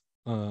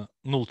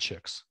null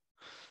checks.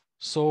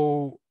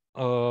 So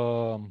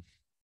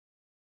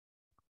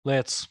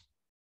let's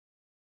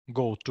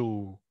go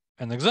to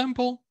an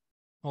example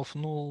of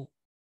null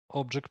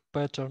object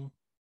pattern,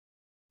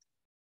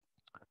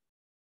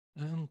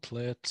 and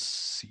let's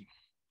see.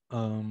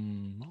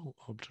 Null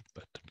object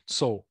pattern.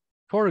 So,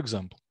 for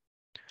example,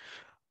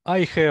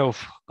 I have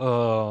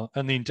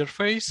an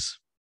interface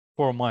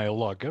for my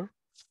logger,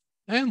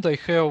 and I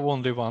have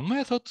only one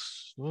method.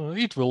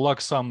 It will log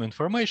some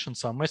information,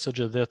 some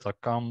messages that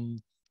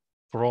come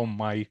from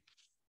my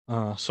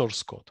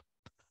source code.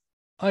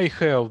 I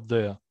have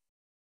the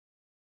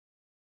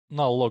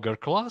NullLogger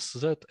class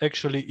that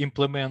actually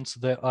implements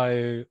the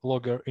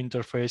iLogger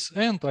interface,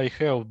 and I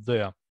have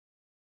the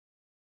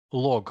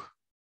log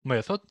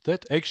method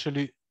that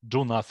actually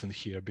do nothing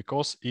here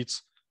because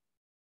it's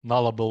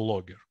nullable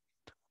logger.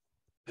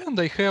 And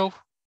I have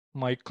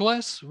my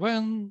class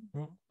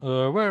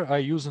where I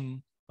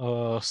using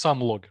some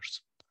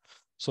loggers.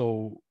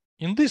 So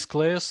in this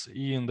class,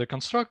 in the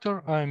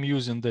constructor, I'm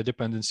using the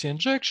dependency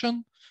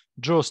injection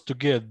just to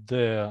get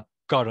the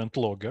current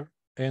logger.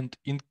 And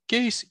in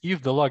case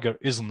if the logger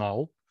is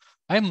null,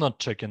 I'm not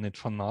checking it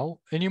for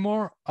null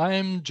anymore.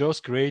 I'm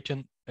just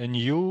creating a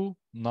new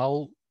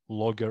null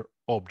logger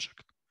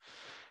object.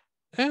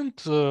 And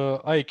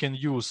I can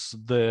use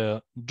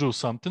the do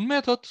something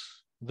method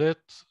that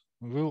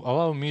will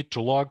allow me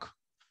to log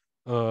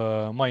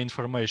my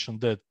information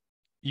that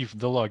if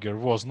the logger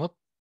was not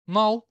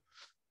null,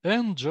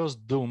 and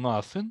just do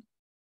nothing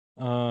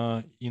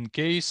in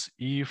case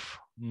if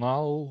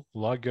null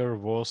logger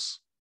was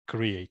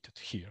created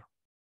here.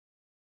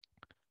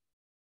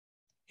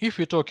 If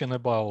we're talking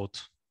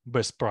about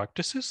best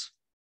practices,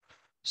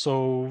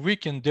 so we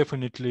can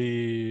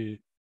definitely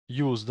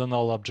use the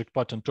null object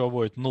pattern to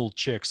avoid null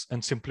checks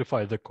and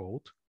simplify the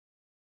code.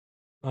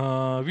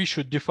 We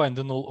should define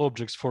the null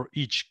objects for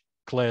each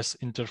class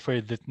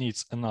interface that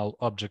needs a null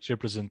object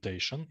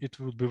representation. It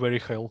would be very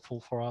helpful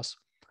for us.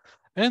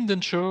 And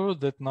ensure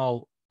that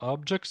null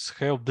objects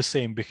have the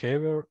same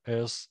behavior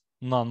as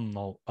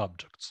non-null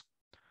objects.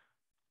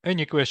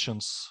 Any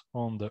questions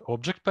on the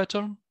object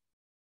pattern?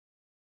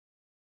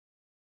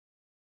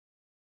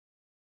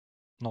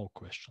 No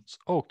questions.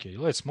 Okay,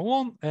 let's move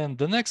on. And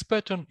the next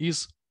pattern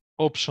is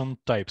option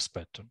types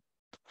pattern.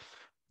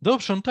 The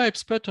option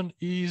types pattern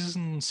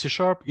in C#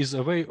 is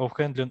a way of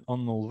handling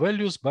null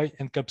values by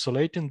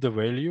encapsulating the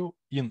value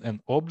in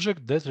an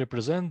object that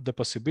represents the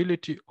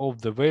possibility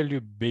of the value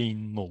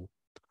being null.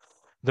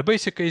 The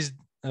basic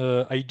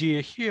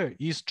idea here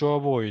is to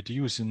avoid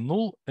using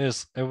null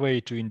as a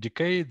way to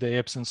indicate the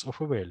absence of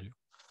a value,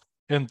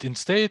 and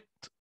instead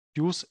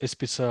use a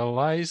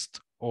specialized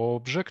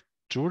object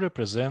to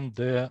represent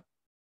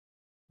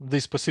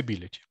this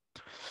possibility.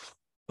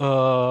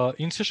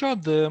 In C#,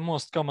 the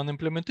most common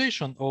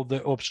implementation of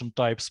the option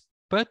types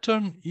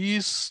pattern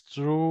is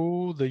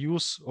through the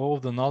use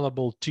of the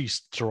nullable T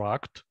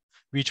struct,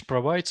 which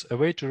provides a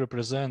way to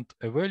represent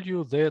a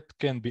value that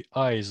can be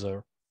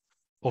either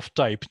of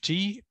type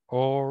T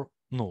or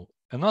null.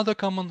 Another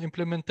common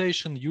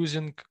implementation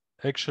using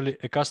actually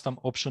a custom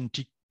option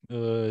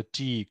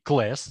T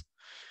class,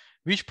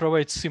 which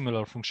provides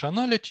similar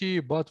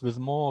functionality but with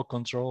more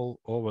control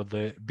over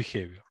the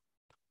behavior.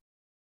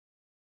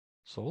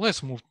 So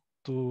let's move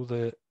to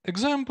the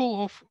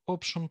example of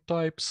option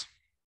types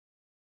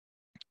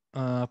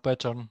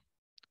pattern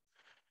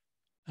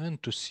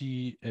and to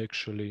see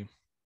actually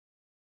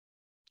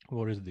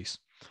what is this.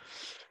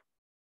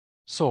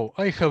 So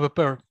I have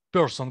a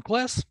person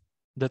class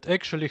that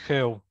actually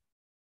have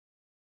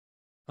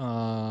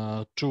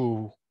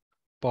two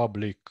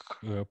public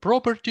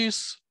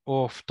properties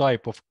of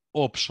type of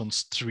option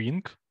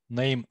string,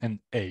 name and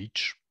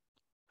age.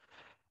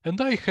 And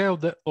I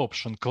have the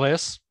option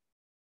class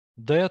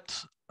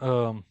that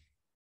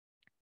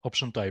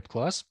option type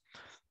class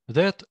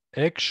that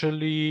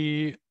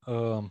actually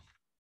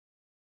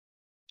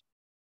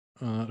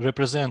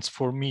represents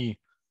for me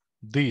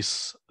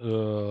these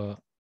two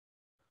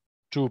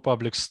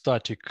public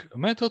static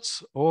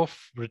methods of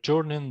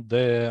returning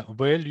the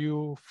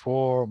value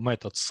for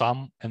method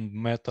sum and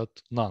method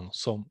none.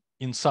 So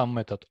in sum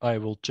method, I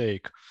will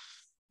take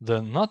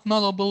the not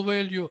nullable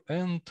value,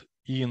 and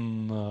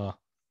in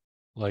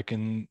like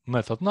in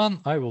method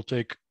none, I will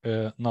take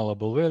a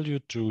nullable value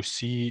to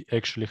see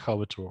actually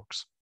how it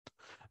works.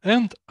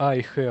 And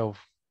I have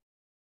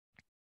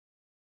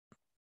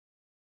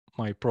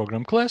my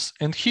program class,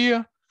 and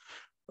here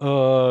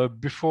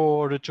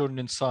before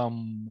returning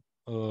some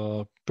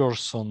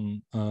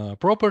person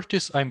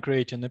properties, I'm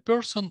creating a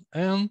person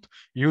and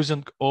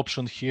using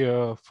option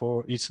here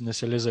for its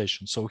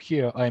initialization. So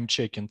here I'm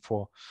checking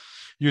for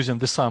using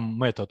the sum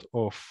method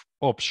of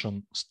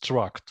option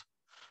struct.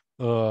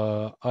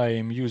 I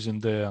am using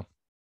the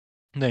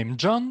name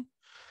John,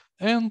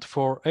 and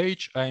for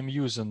age I'm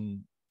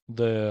using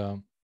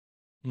the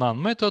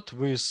none method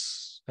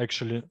with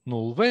actually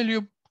null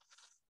value.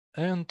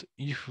 And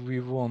if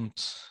we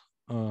want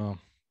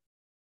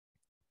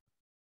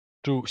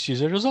to see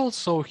the results,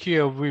 so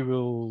here we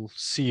will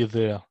see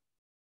the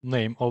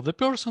name of the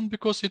person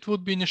because it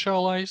would be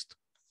initialized.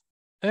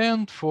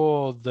 And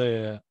for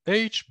the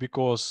age,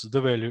 because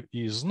the value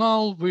is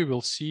null, we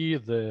will see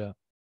the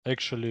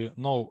actually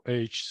no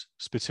age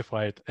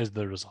specified as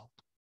the result.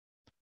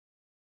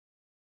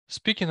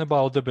 Speaking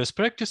about the best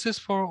practices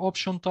for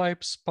option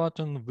types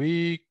pattern,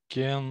 we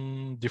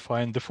can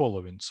define the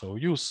following. So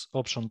use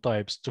option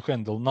types to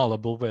handle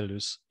nullable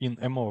values in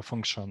a more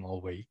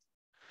functional way.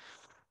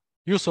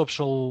 Use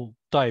optional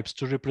types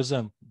to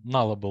represent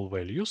nullable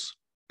values.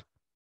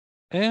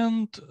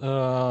 And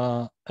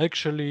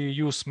actually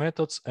use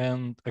methods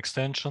and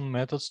extension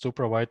methods to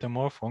provide a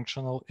more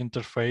functional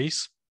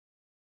interface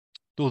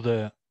to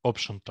the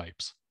option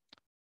types.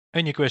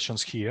 Any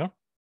questions here?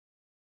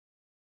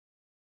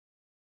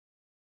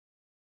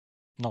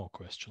 No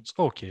questions.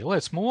 Okay,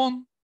 let's move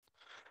on.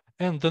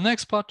 And the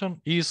next pattern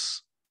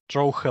is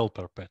throw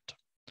helper pattern.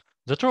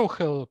 The throw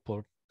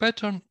helper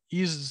pattern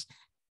is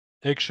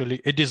actually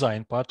a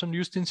design pattern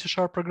used in C#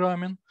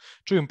 programming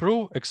to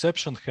improve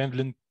exception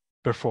handling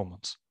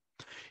performance.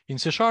 In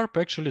C#,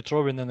 actually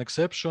throwing an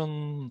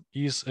exception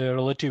is a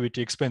relatively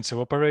expensive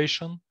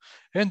operation,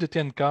 and it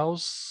can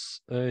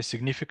cause a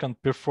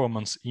significant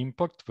performance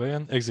impact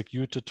when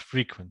executed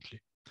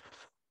frequently.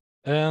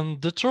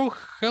 And the throw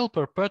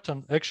helper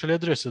pattern actually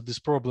addresses this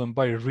problem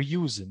by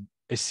reusing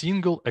a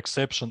single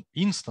exception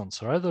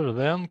instance rather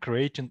than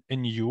creating a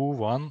new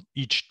one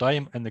each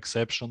time an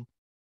exception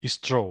is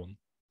thrown.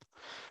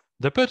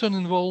 The pattern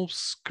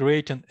involves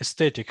creating a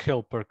static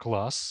helper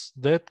class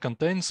that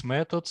contains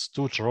methods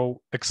to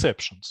throw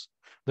exceptions.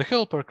 The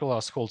helper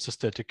class holds a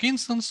static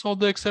instance of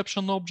the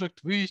exception object,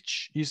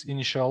 which is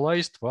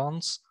initialized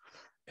once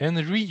and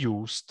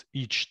reused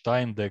each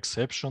time the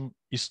exception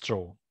is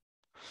thrown.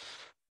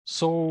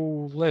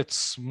 So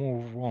let's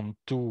move on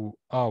to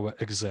our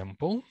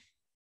example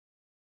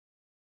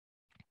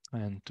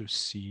and to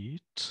see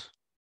it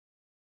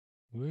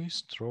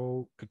with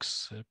throw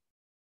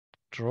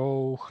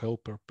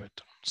helper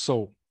pattern.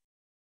 So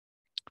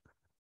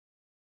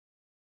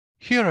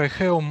here I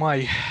have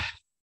my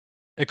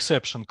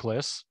exception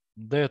class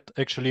that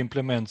actually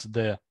implements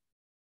the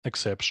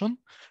exception.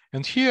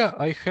 And here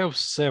I have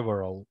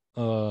several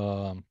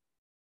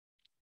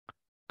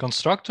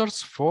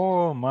constructors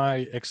for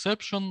my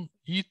exception.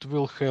 It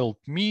will help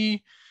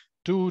me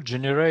to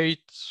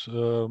generate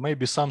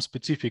maybe some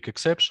specific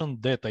exception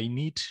that I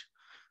need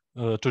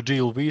to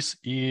deal with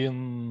in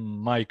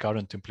my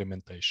current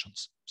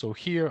implementations. So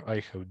here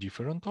I have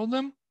different of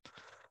them.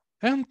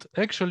 And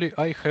actually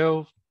I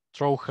have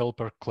throw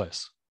helper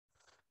class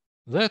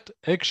that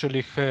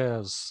actually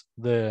has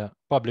the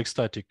public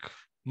static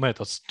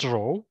methods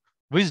throw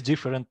with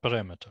different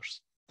parameters.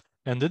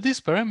 And in these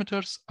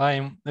parameters,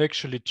 I'm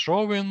actually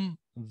throwing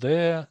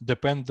the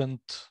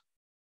dependent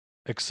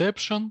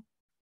exception,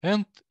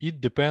 and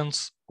it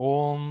depends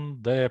on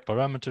the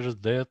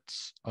parameters that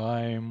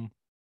I'm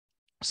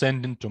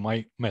sending to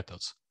my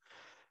methods.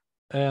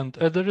 And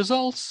at the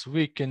results,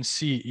 we can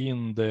see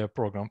in the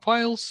program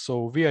files,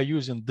 so we are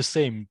using the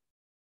same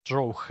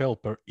throw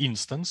helper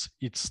instance,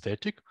 it's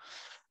static,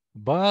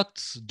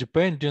 but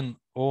depending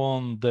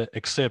on the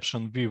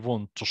exception we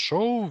want to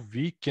show,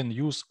 we can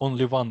use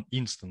only one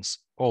instance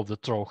of the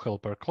throw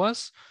helper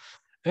class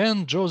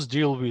and just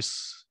deal with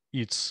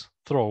its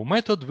throw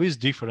method with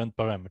different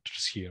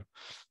parameters here.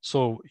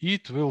 So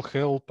it will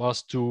help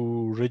us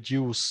to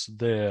reduce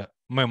the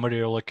memory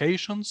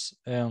allocations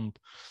and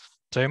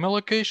time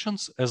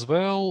allocations, as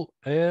well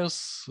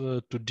as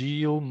to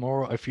deal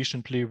more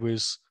efficiently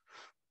with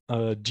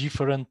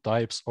different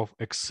types of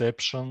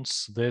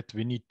exceptions that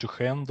we need to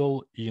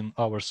handle in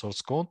our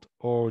source code,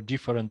 or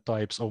different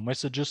types of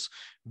messages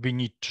we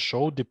need to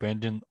show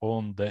depending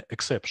on the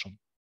exception.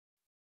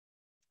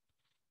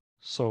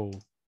 So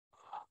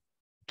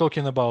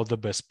talking about the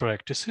best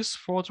practices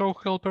for throw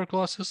helper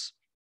classes,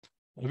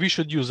 we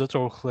should use the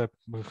throw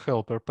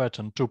helper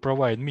pattern to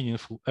provide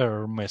meaningful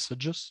error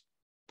messages.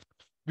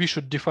 We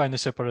should define a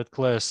separate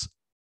class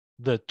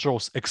that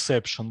throws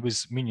exception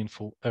with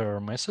meaningful error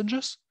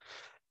messages,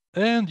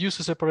 and use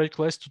a separate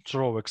class to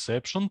throw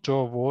exception to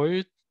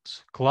avoid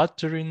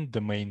cluttering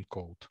the main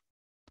code.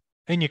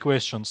 Any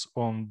questions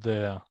on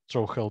the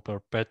throw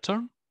helper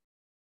pattern?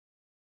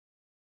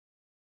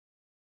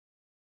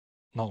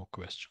 No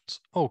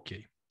questions.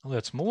 Okay,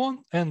 let's move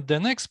on. And the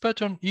next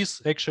pattern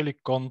is actually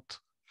code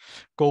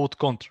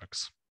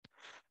contracts.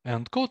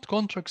 And code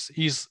contracts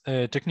is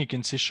a technique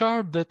in C#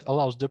 that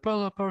allows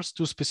developers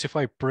to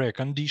specify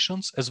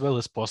preconditions as well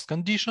as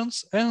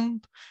postconditions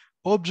and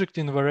object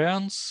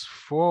invariants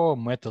for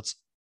methods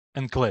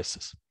and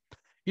classes.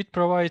 It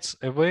provides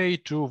a way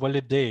to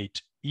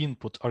validate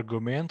input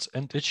arguments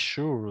and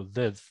ensure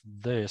that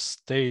the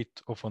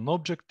state of an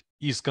object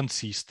is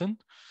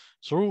consistent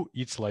through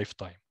its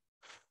lifetime.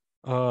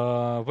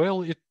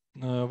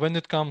 When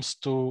it comes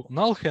to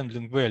null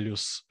handling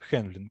values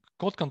handling,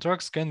 code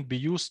contracts can be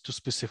used to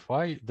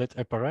specify that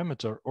a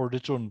parameter or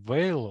return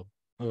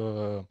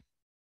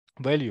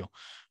value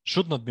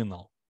should not be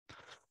null.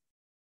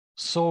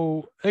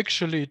 So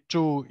actually,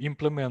 to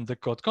implement the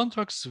code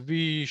contracts,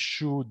 we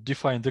should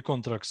define the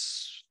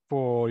contracts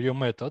for your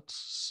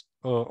methods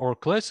or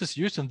classes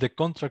using the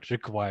contract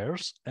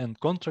requires and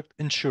contract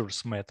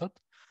ensures method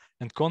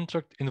and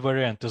contract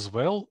invariant as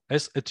well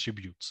as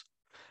attributes,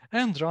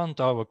 and run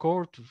our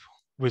code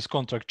with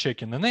contract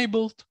checking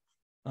enabled,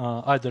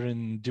 either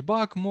in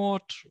debug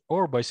mode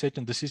or by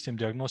setting the system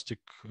diagnostic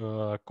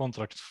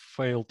contract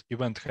failed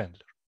event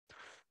handler.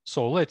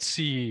 So let's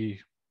see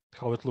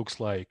how it looks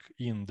like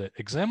in the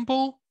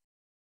example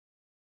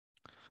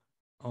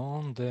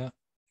on the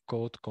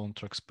code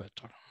contracts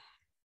pattern.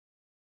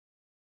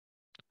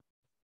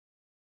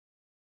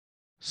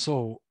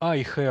 So I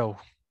have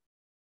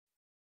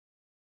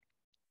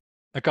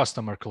a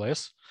customer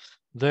class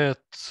that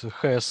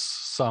has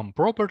some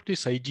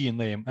properties, ID,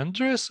 name, and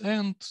address,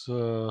 and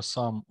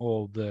some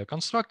of the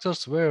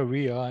constructors where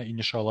we are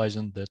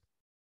initializing the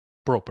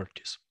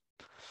properties.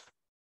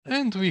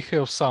 And we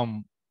have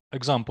some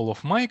example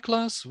of my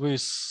class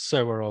with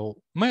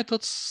several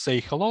methods, say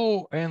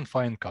hello and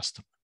find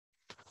customer.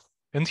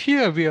 And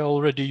here we are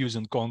already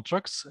using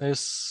contracts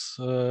as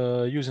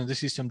using the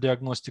system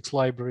diagnostics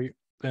library.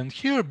 And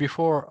here,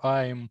 before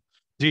I'm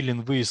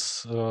dealing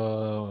with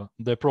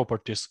the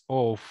properties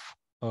of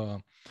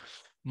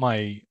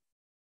my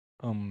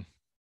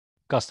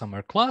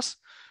customer class,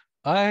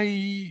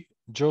 I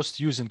just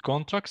using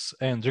contracts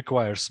and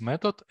requires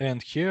method.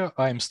 And here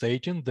I'm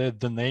stating that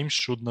the name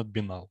should not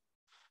be null.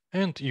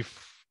 And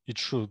if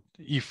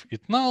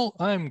it null,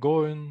 I'm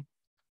going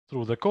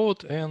through the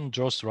code and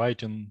just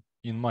writing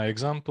in my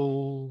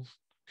example,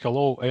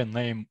 hello and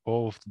name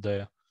of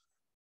the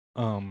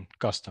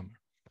customer.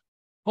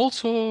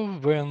 Also,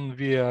 when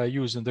we are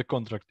using the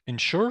contract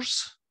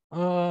ensures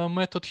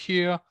method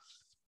here,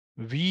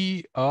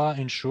 we are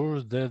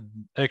ensure that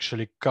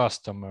actually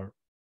customer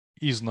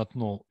is not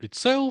null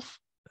itself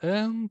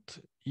and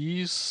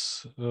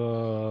is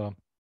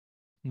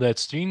that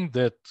string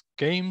that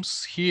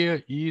comes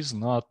here is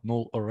not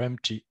null or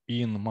empty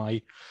in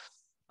my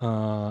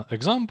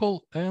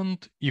example. And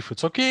if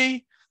it's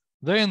okay,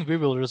 then we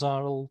will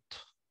result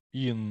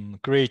in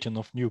creating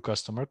of new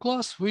customer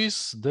class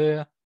with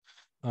the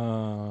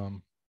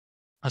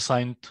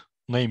assigned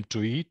name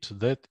to it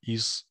that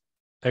is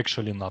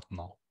actually not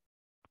null.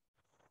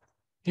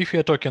 If we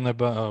are talking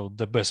about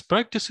the best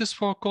practices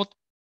for code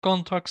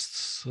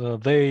contracts,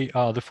 they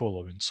are the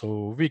following.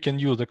 So we can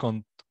use the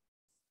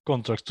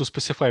contracts to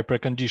specify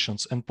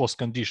preconditions and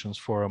postconditions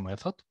for a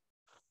method.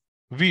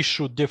 We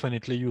should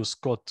definitely use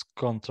code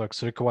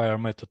contracts require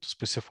method to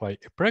specify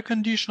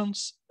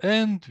preconditions,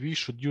 and we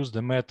should use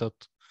the method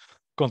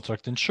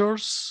contract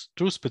ensures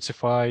to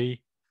specify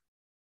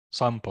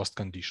some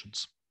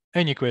postconditions.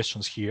 Any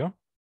questions here?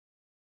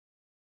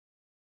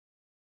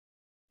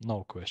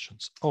 No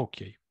questions.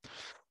 Okay.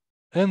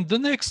 And the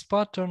next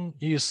pattern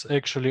is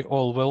actually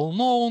all well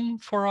known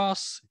for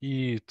us.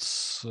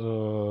 It's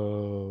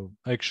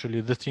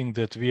actually the thing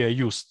that we are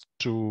used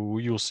to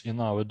use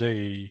in our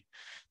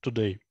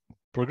day-to-day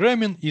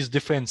programming is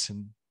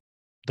defensive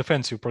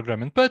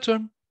programming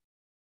pattern.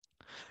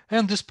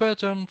 And this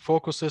pattern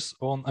focuses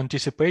on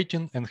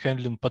anticipating and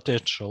handling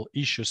potential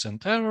issues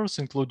and errors,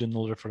 including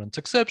null reference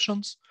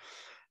exceptions.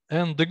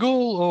 And the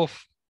goal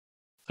of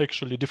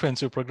actually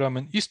defensive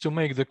programming is to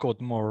make the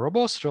code more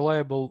robust,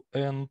 reliable,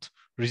 and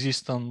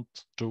resistant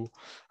to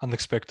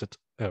unexpected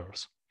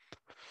errors.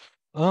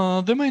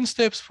 The main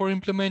steps for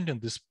implementing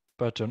this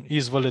pattern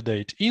is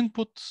validate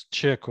input,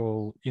 check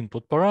all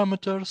input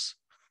parameters,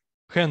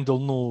 handle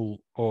null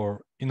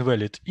or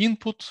invalid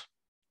input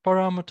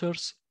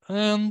parameters,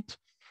 and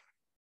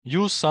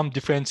use some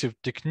defensive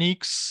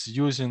techniques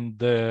using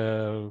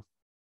the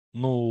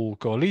null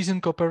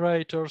coalescing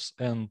operators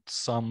and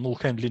some null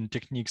handling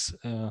techniques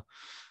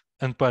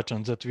and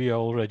patterns that we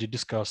already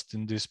discussed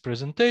in this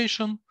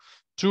presentation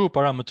to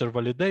parameter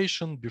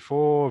validation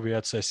before we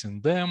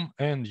accessing them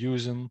and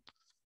using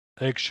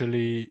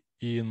actually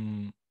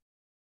in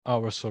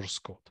our source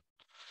code.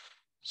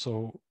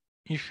 So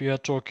if we are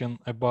talking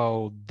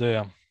about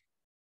the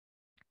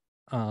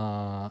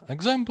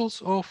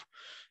examples of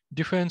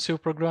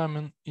defensive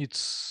programming.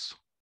 It's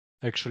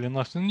actually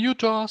nothing new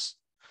to us.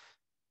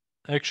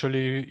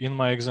 Actually, in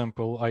my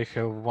example, I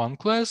have one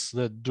class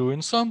that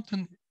doing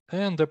something,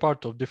 and the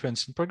part of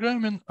defensive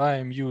programming,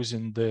 I'm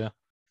using the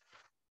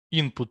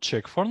input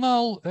check for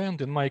null,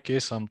 and in my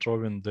case, I'm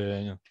throwing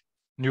the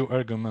new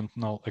argument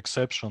null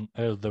exception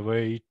as the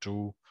way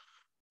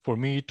for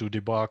me to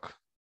debug,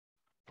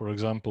 for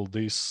example,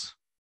 this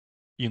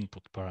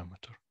input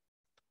parameter.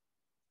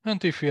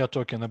 And if we are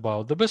talking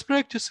about the best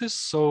practices,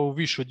 so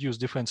we should use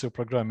defensive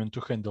programming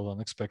to handle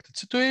unexpected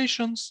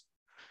situations,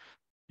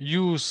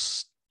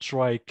 use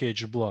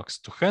try-catch blocks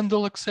to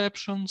handle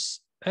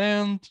exceptions,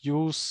 and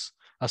use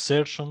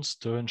assertions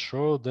to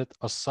ensure that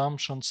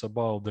assumptions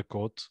about the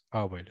code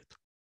are valid.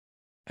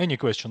 Any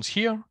questions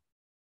here?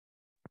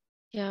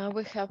 Yeah,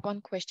 we have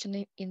one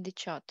question in the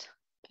chat.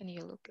 Can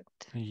you look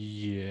at?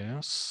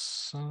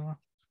 Yes.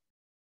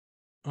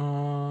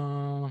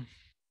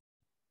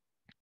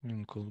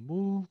 Winkle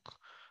book.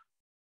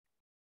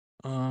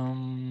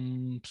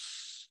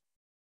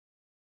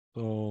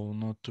 So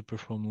not to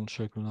perform null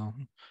check now.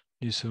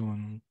 This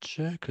one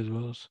check as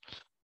well.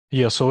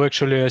 Yeah, so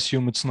actually I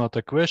assume it's not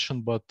a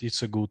question, but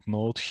it's a good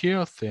note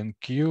here.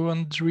 Thank you,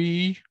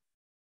 Andrei.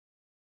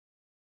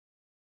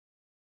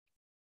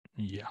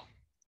 Yeah.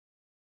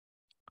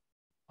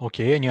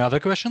 Okay, any other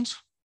questions?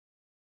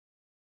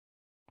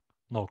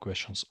 No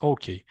questions.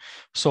 Okay,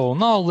 so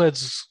now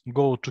let's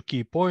go to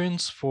key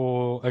points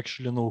for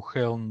actually null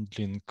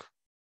handling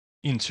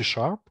in C#.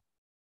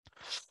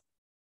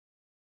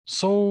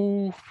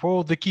 So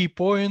for the key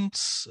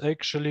points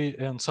actually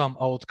and some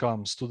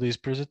outcomes to this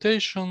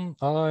presentation,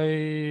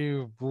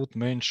 I would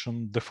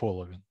mention the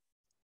following.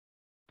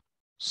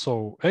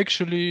 So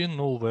actually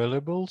null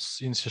variables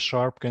in C#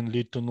 can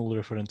lead to null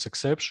reference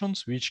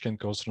exceptions, which can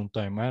cause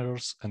runtime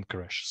errors and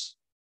crashes.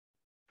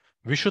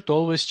 We should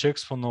always check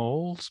for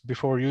nulls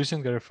before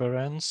using a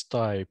reference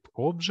type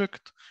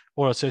object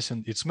or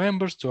assessing its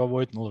members to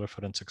avoid null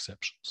reference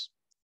exceptions.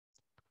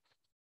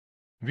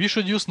 We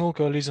should use null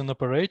collision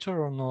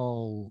operator or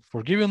null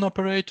forgiving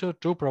operator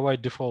to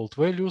provide default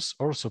values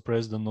or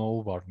suppress the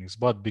null warnings,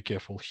 but be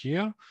careful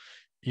here.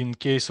 In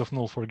case of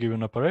null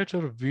forgiving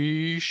operator,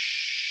 we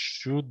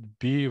should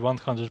be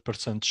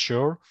 100%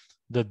 sure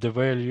that the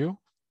value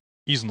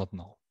is not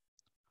null.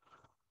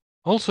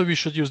 Also, we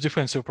should use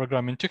defensive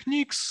programming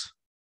techniques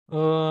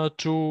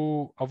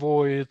to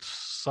avoid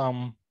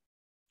some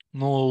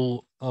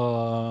null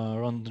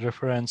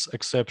reference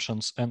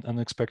exceptions and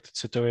unexpected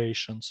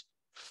situations.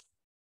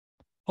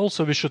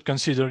 Also, we should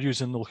consider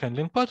using null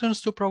handling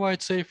patterns to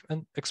provide safe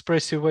and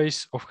expressive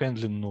ways of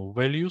handling null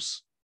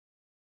values.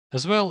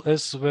 As well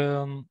as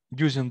when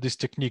using these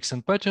techniques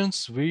and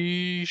patterns,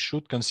 we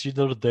should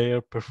consider their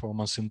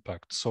performance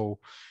impact. So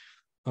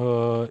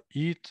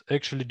it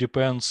actually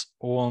depends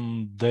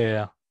on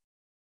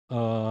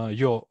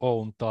your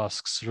own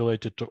tasks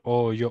related to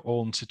all your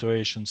own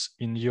situations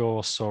in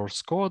your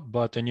source code,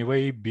 but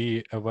anyway,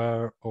 be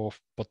aware of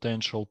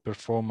potential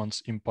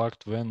performance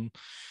impact when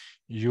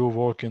you're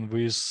working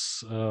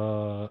with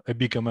a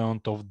big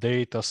amount of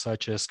data,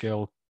 such as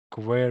SQL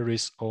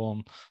queries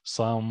on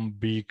some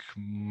big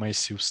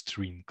massive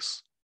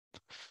strings.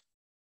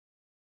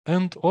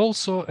 And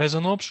also, as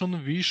an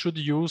option, we should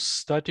use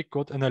static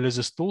code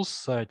analysis tools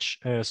such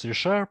as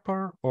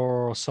ReSharper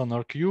or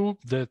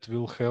SonarQube that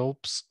will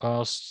help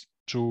us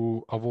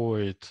to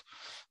avoid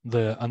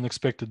the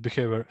unexpected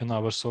behavior in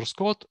our source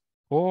code,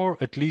 or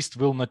at least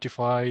will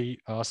notify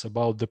us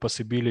about the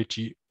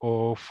possibility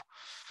of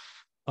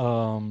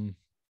the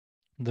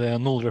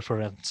null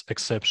reference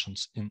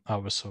exceptions in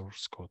our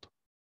source code.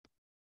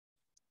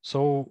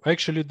 So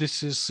actually,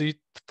 this is it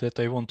that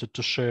I wanted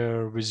to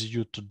share with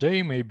you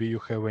today. Maybe you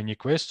have any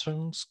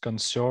questions,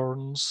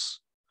 concerns,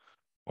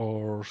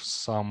 or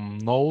some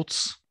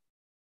notes.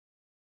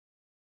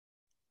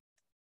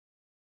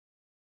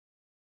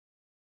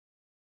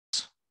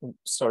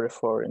 Sorry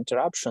for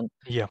interruption.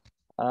 Yeah.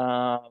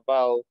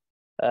 Well,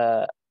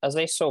 as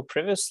I saw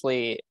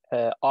previously,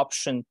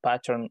 option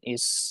pattern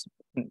is,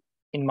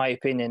 in my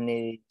opinion,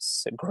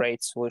 is a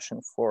great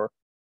solution for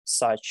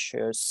such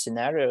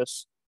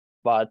scenarios.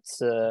 But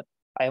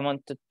I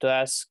wanted to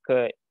ask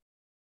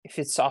if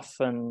it's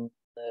often,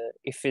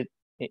 if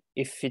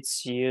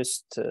it's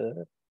used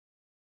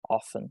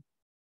often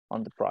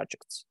on the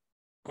projects.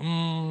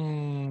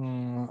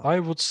 I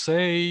would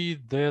say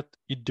that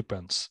it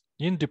depends.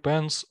 It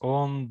depends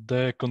on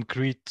the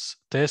concrete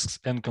tasks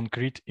and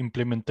concrete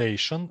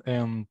implementation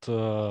and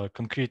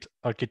concrete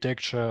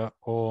architecture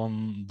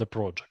on the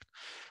project.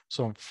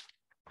 So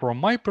from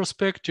my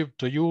perspective,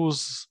 to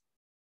use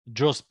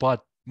just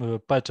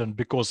pattern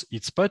because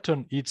it's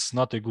pattern, it's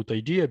not a good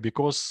idea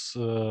because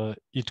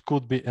it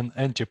could be an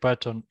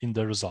anti-pattern in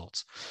the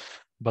results.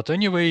 But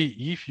anyway,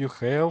 if you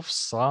have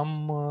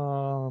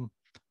some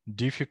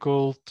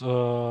difficult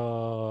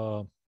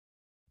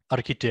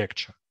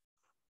architecture,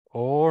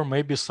 or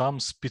maybe some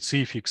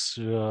specifics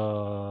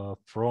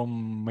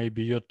from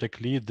maybe your tech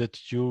lead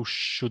that you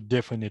should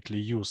definitely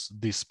use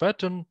this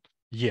pattern,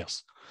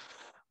 yes.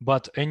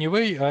 But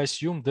anyway, I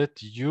assume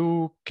that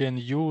you can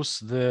use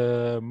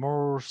the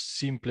more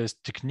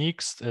simplest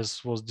techniques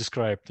as was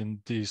described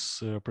in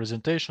this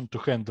presentation to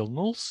handle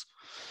nulls.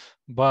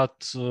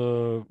 But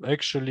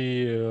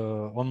actually,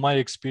 on my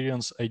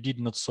experience, I did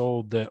not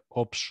saw the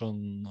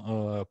option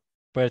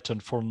pattern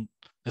for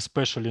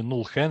especially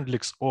null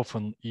handlings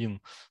often in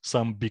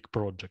some big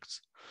projects.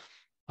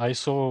 I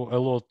saw a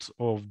lot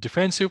of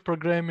defensive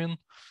programming,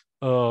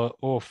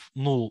 of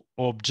null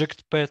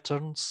object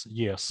patterns,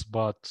 yes,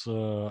 but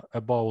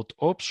about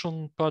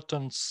option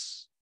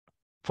patterns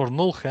for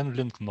null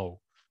handling, no.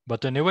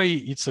 But anyway,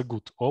 it's a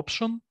good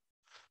option,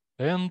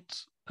 and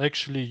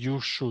actually you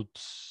should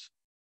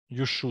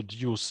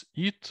use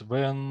it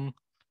when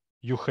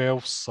you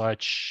have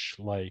such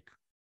like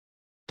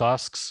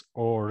tasks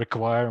or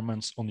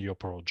requirements on your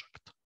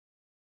project.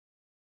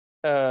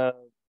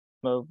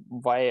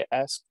 Why I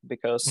asked?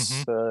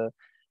 Because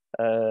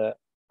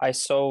I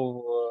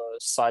saw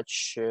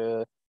such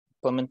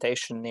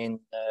implementation in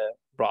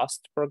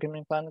Rust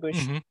programming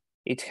language.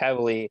 It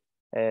heavily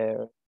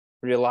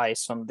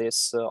relies on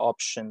this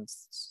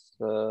options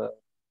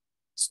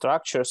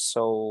structure.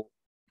 So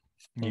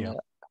yeah,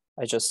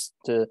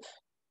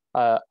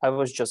 I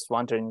was just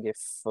wondering if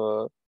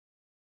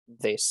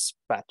this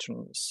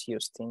pattern is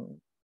used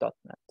in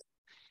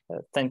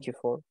 .NET. Thank you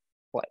for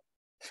reply.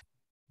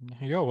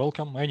 You're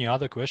welcome. Any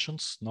other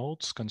questions,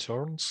 notes,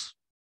 concerns?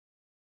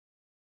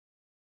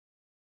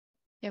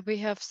 Yeah, we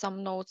have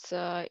some notes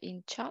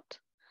in chat.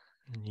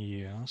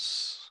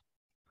 Yes.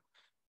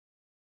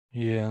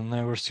 Yeah,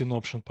 never seen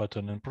option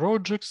pattern in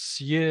projects.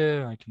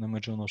 Yeah, I can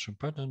imagine option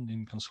pattern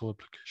in console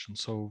application.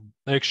 So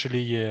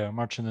actually, yeah,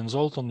 Martin and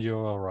Zoltan, you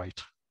are right.